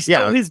 He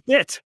stole his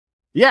bit.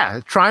 Yeah,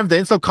 Triumph, the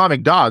insult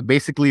comic dog,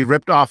 basically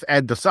ripped off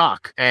Ed the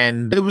Sock.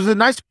 And it was a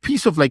nice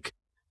piece of like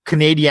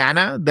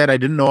Canadiana that I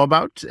didn't know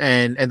about.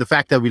 And the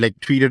fact that we like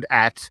tweeted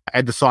at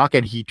Ed the Sock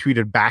and he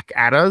tweeted back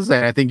at us.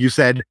 And I think you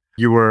said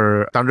you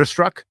were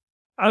thunderstruck.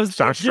 I was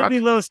really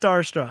low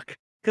starstruck.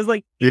 Because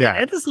like,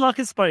 Ed the Sock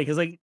is funny. Because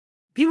like,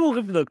 people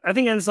look, I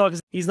think Ed the Sock,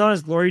 he's not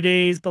his glory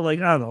days, but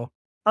like, I don't know.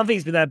 I don't think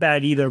he's been that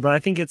bad either. But I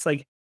think it's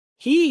like,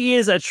 he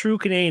is a true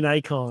Canadian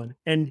icon,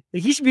 and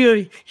he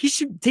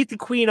should take the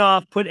Queen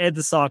off, put Ed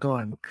the Sock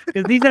on,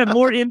 because he's had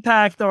more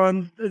impact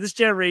on this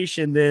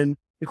generation than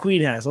the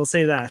Queen has. I'll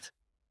say that.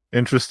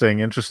 Interesting.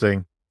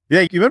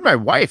 Yeah, even my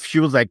wife,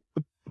 she was like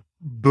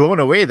blown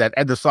away that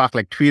Ed the Sock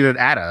like tweeted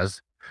at us.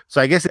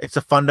 So I guess it's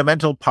a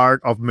fundamental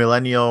part of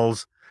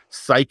millennials'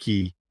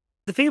 psyche.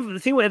 The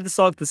thing with Ed the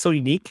Sock that's so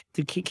unique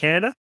to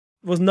Canada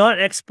was not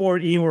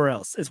export anywhere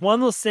else. It's one of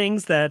those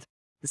things that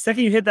the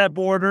second you hit that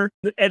border,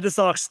 Ed the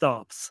Sock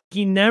stops.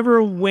 He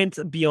never went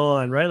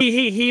beyond, right?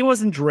 He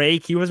wasn't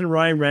Drake. He wasn't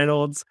Ryan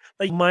Reynolds.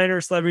 Like minor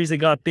celebrities that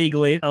got big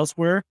late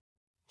elsewhere.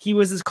 He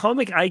was this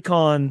comic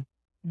icon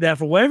that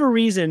for whatever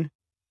reason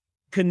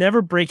could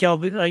never break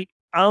out. Like,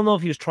 I don't know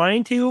if he was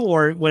trying to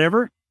or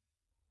whatever.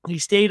 He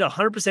stayed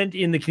 100%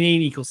 in the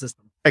Canadian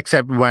ecosystem.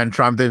 Except when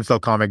Triumph the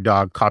Insult Comic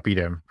Dog copied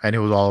him and it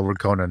was all over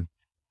Conan.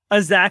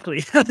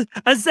 Exactly.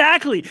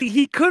 Exactly.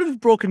 He could have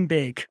broken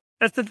big.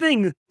 That's the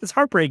thing. It's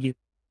heartbreaking.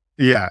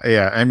 Yeah.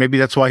 And maybe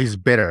that's why he's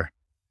bitter.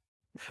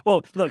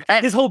 Well, look,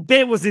 his whole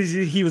bit was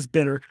he was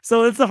bitter.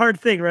 So it's the hard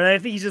thing, right? I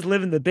think he's just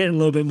living the bit a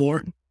little bit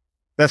more.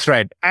 That's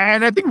right.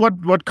 And I think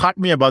what caught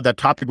me about that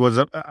topic was,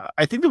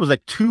 I think there was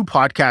like 2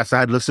 podcasts I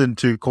had listened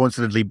to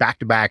coincidentally back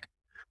to back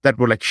that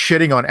were like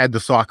shitting on Ed the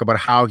Sock about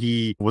how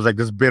he was like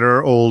this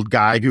bitter old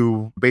guy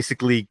who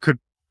basically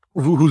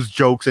whose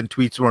jokes and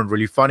tweets weren't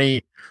really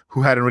funny,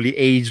 who hadn't really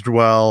aged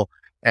well,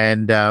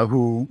 and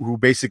who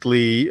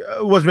basically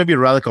was maybe a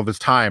relic of his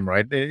time,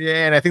 right?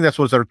 And I think that's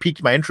what sort of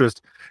piqued my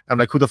interest. I'm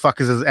like, who the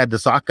fuck is this Ed the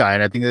Sock guy?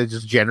 And I think it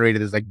just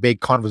generated this like big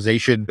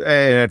conversation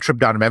and a trip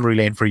down memory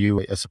lane for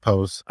you, I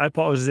suppose. I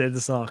apologize, Ed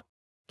the Sock.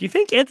 Do you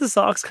think Ed the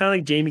Sock's kind of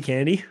like Jamie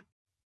Kennedy?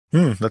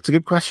 That's a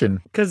good question.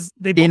 Because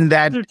they both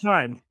had their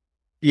time.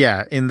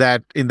 Yeah, in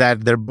that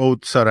they're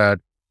both sort of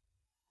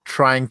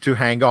trying to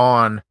hang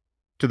on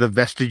to the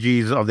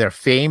vestiges of their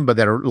fame, but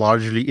they're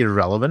largely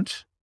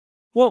irrelevant.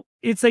 Well,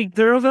 it's like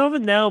they're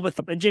irrelevant now, but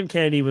Jim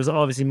Kennedy was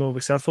obviously more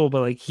successful,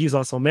 but like he's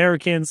also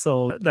American,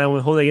 so that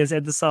would hold against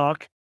Ed the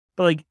Sock.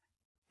 But like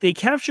they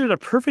captured a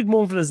perfect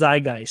moment for the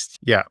zeitgeist.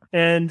 Yeah.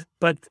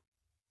 But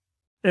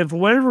for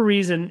whatever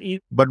reason,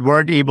 but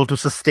weren't able to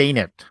sustain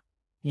it.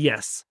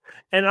 Yes.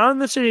 And I don't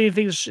necessarily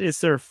think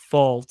it's their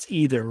fault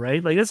either,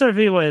 right? Like, that's what I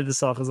feel about Ed the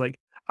Sock is like,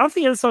 I don't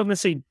think Ed the Sock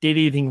necessarily did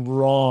anything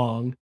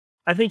wrong.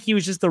 I think he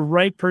was just the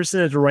right person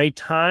at the right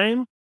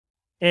time.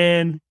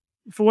 And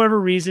for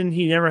whatever reason,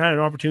 he never had an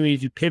opportunity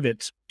to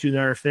pivot to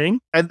another thing.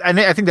 And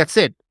I think that's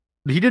it.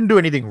 He didn't do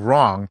anything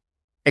wrong,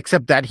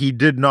 except that he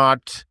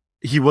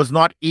was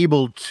not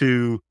able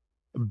to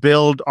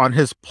build on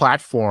his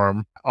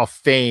platform of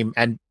fame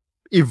and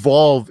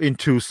evolve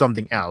into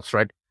something else,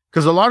 right?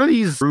 Because a lot of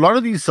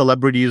these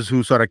celebrities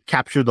who sort of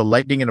capture the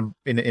lightning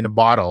in a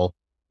bottle,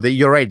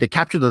 you're right, they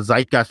capture the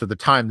zeitgeist at the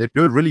time. They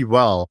do it really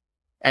well.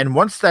 And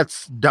once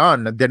that's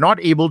done, they're not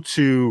able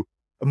to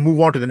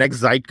move on to the next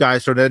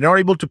zeitgeist, or they're not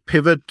able to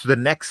pivot to the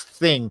next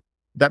thing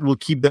that will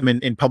keep them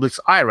in public's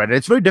eye, right? And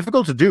it's very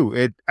difficult to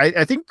do.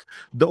 I think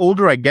the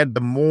older I get, the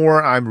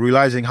more I'm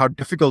realizing how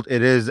difficult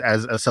it is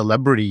as a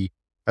celebrity,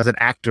 as an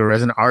actor,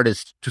 as an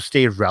artist, to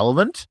stay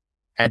relevant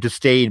and to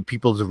stay in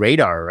people's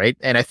radar, right?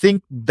 And I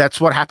think that's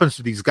what happens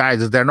to these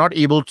guys is they're not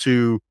able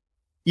to,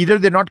 either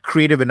they're not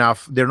creative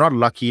enough, they're not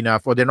lucky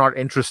enough, or they're not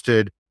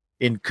interested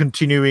in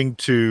continuing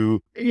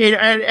to,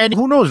 and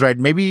who knows, right?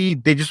 Maybe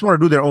they just want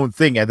to do their own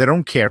thing and they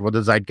don't care what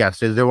the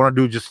zeitgeist is. They want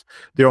to do just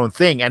their own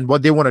thing. And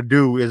what they want to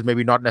do is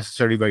maybe not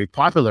necessarily very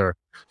popular.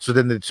 So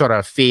then they sort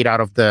of fade out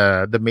of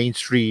the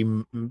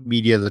mainstream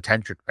media's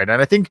attention, right?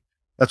 And I think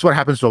That's what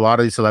happens to a lot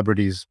of these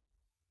celebrities.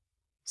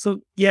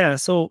 So yeah,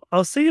 so I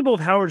was thinking about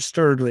Howard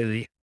Stern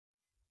lately.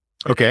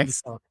 Okay.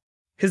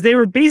 Because they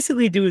were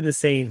basically doing the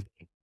same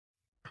thing.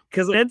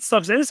 Because Ed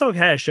Sogg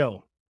had a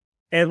show.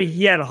 And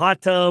he had a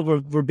hot tub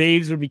where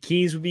babes would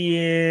bikinis would be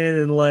in,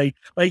 and like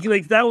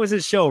that was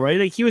his show, right?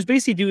 Like he was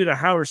basically doing a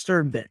Howard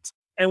Stern bit.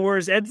 And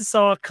whereas Ed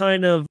Sogg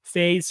kind of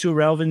fades to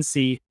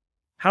relevancy,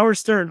 Howard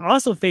Stern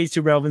also fades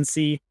to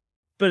relevancy,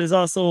 but is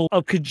also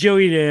a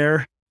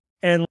cajillionaire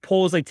and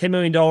pulls like $10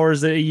 million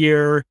a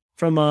year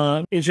from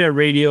a internet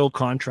radio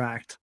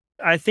contract.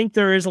 I think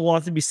there is a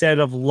lot to be said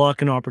of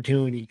luck and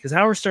opportunity because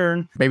Howard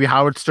Stern. Maybe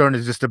Howard Stern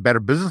is just a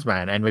better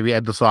businessman, and maybe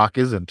Ed Sogg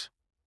isn't.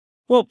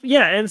 Well,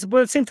 yeah, but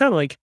at the same time,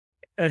 like,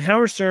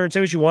 Howard Stern, say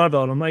what you want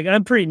about him. Like,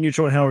 I'm pretty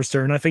neutral on Howard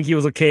Stern. I think he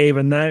was okay,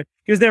 but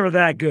he was never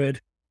that good.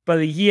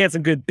 But he had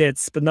some good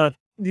bits, but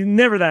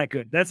never that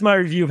good. That's my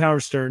review of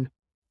Howard Stern.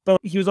 But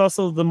he was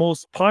also the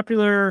most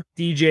popular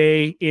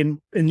DJ in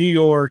New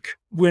York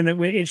when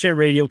internet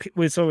radio,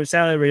 when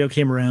satellite radio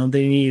came around.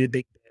 They needed a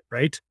big bit,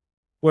 right?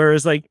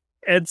 Whereas like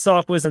Ed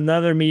Sogg was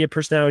another media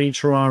personality in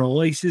Toronto.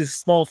 Like he's a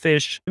small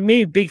fish,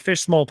 maybe big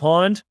fish, small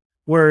pond.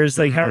 Whereas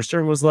like Howard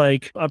Stern was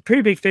like a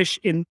pretty big fish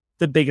in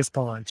the biggest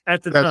pond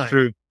at the time. That's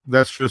true.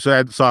 That's true. So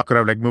Ed Sogg could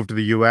have like moved to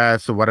the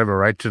US or whatever,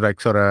 right? To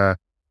like sort of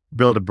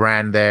build a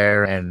brand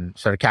there and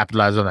sort of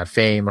capitalize on that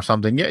fame or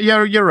something.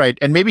 Yeah, you're right.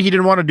 And maybe he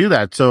didn't want to do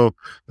that. So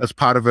that's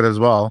part of it as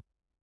well.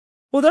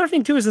 Well, the other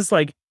thing too is it's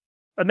like,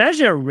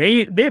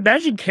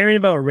 imagine caring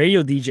about a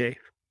radio DJ.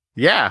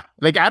 Yeah.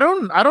 Like I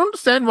don't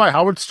understand why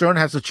Howard Stern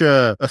has such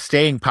a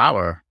staying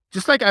power.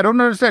 Just like I don't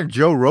understand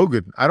Joe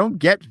Rogan. I don't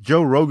get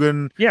Joe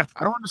Rogan. Yeah.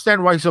 I don't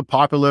understand why he's so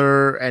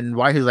popular and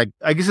why he's like,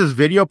 I guess his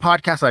video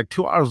podcast is like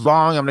 2 hours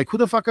long. I'm like, who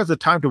the fuck has the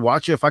time to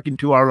watch a fucking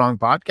 2 hour long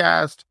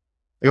podcast?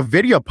 Like a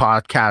video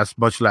podcast,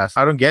 much less.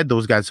 I don't get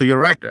those guys. So you're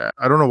right.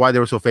 I don't know why they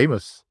were so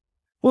famous.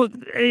 Well,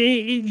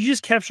 you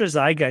just capture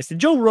zeitgeist.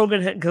 And Joe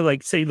Rogan could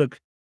like say, look,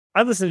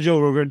 I listen to Joe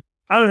Rogan.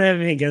 I don't have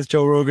anything against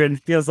Joe Rogan.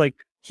 Feels like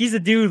he's a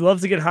dude,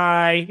 loves to get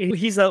high.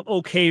 He's an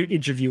okay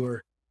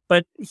interviewer.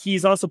 But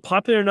he's also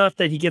popular enough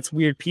that he gets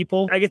weird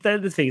people. I get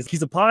that the thing is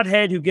he's a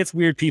pothead who gets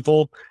weird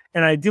people.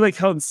 And I do like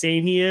how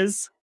insane he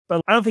is.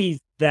 But I don't think he's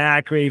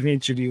that great of an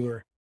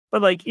interviewer.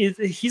 But like he's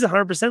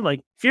 100%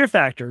 like Fear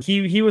Factor.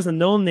 He was a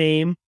known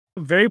name,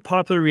 very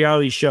popular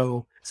reality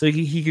show. So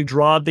he could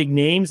draw big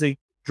names, like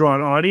draw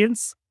an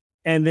audience.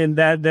 And then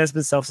that's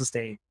been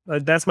self-sustained.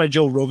 That's my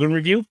Joe Rogan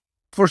review.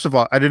 First of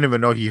all, I didn't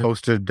even know he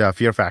hosted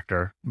Fear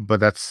Factor.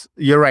 But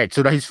you're right.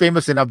 So he's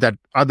famous enough that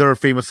other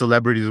famous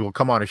celebrities will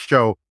come on his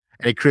show.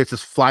 And it creates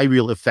this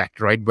flywheel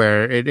effect, right?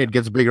 Where it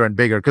gets bigger and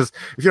bigger. Because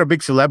if you're a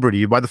big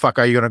celebrity, why the fuck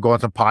are you going to go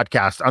on some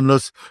podcast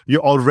unless you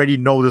already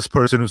know this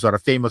person who's sort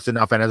of famous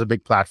enough and has a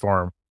big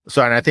platform?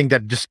 So, and I think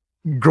that just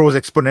grows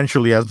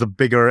exponentially as the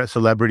bigger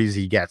celebrities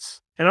he gets.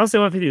 And I'll say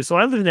one thing. So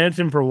I lived in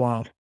Edmonton for a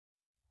while.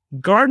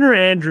 Gardner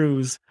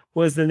Andrews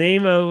was the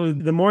name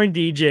of the morning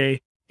DJ.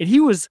 And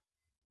he was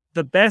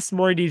the best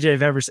morning DJ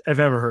I've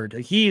ever heard.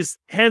 Like, he's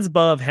hands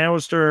above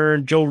Howard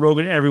Stern, Joe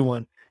Rogan,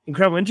 everyone.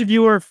 Incredible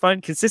interviewer,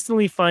 fun,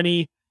 consistently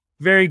funny,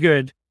 very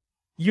good.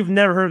 You've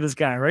never heard of this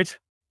guy, right?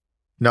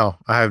 No,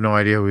 I have no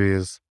idea who he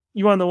is.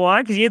 You want to know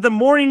why? Because he had the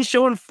morning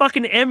show in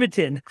fucking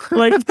Edmonton.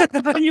 Like,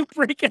 how do you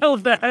break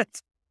out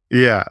that?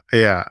 Yeah.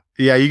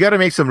 You got to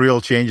make some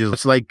real changes.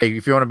 It's like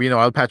if you want to be in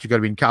oil patch, you got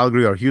to be in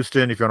Calgary or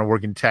Houston. If you want to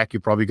work in tech, you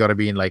probably got to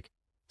be in like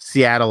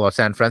Seattle or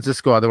San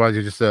Francisco. Otherwise,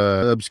 you're just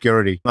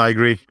obscurity. I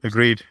agree.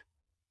 Agreed.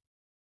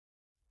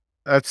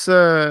 That's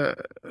a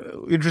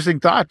interesting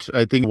thought.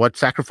 I think what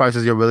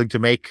sacrifices you're willing to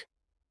make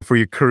for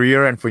your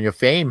career and for your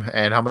fame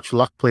and how much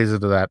luck plays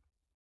into that.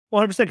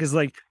 100%, because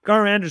like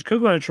Gardner Andrews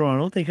could go to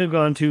Toronto. They could have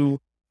gone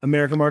to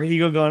American market. He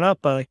could have gone up,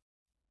 but like,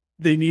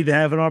 they need to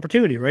have an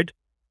opportunity, right?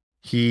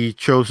 He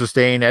chose to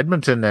stay in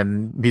Edmonton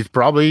and he's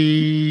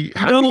probably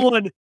happy. No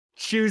one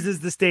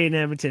chooses to stay in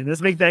Edmonton.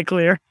 Let's make that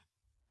clear.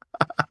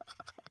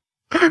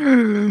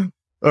 All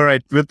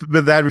right.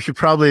 With that, we should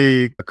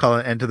probably call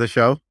an end to the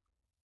show.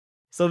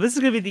 So this is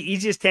going to be the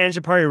easiest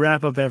Tangent Party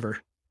wrap-up ever.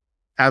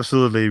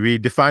 Absolutely. We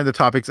defined the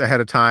topics ahead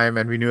of time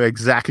and we knew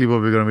exactly what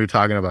we were going to be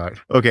talking about.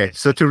 Okay,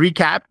 so to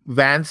recap,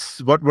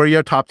 Vance, what were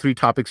your top 3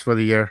 topics for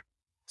the year?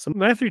 So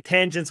my 3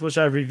 tangents, which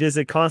I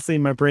revisit constantly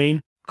in my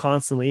brain,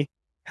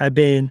 have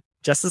been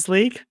Justice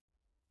League,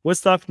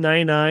 Woodstock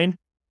 99,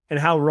 and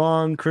how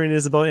wrong Korean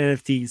is about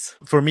NFTs.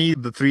 For me,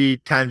 the 3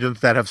 tangents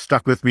that have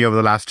stuck with me over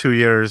the last 2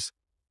 years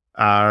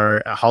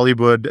are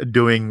Hollywood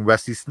doing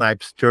Wesley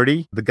Snipes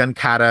dirty, the gun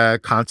kata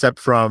concept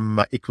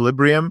from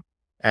Equilibrium,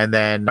 and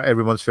then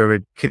everyone's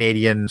favorite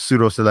Canadian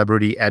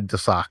pseudo-celebrity Ed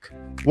Sogg.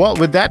 Well,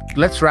 with that,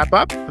 let's wrap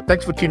up.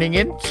 Thanks for tuning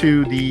in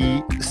to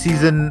the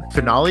season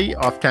finale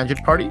of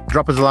Tangent Party.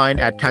 Drop us a line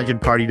at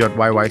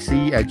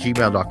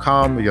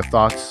tangentparty.yyc@gmail.com with your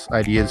thoughts,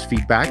 ideas,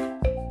 feedback,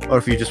 or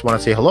if you just want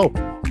to say hello.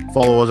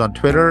 Follow us on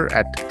Twitter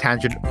at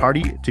Tangent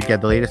Party to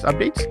get the latest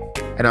updates.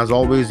 And as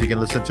always, you can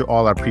listen to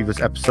all our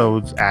previous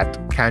episodes at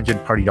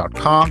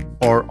tangentparty.com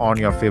or on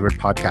your favorite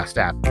podcast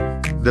app.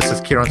 This is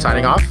Kieran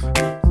signing off.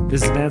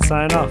 This is Vance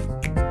signing off.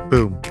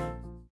 Boom.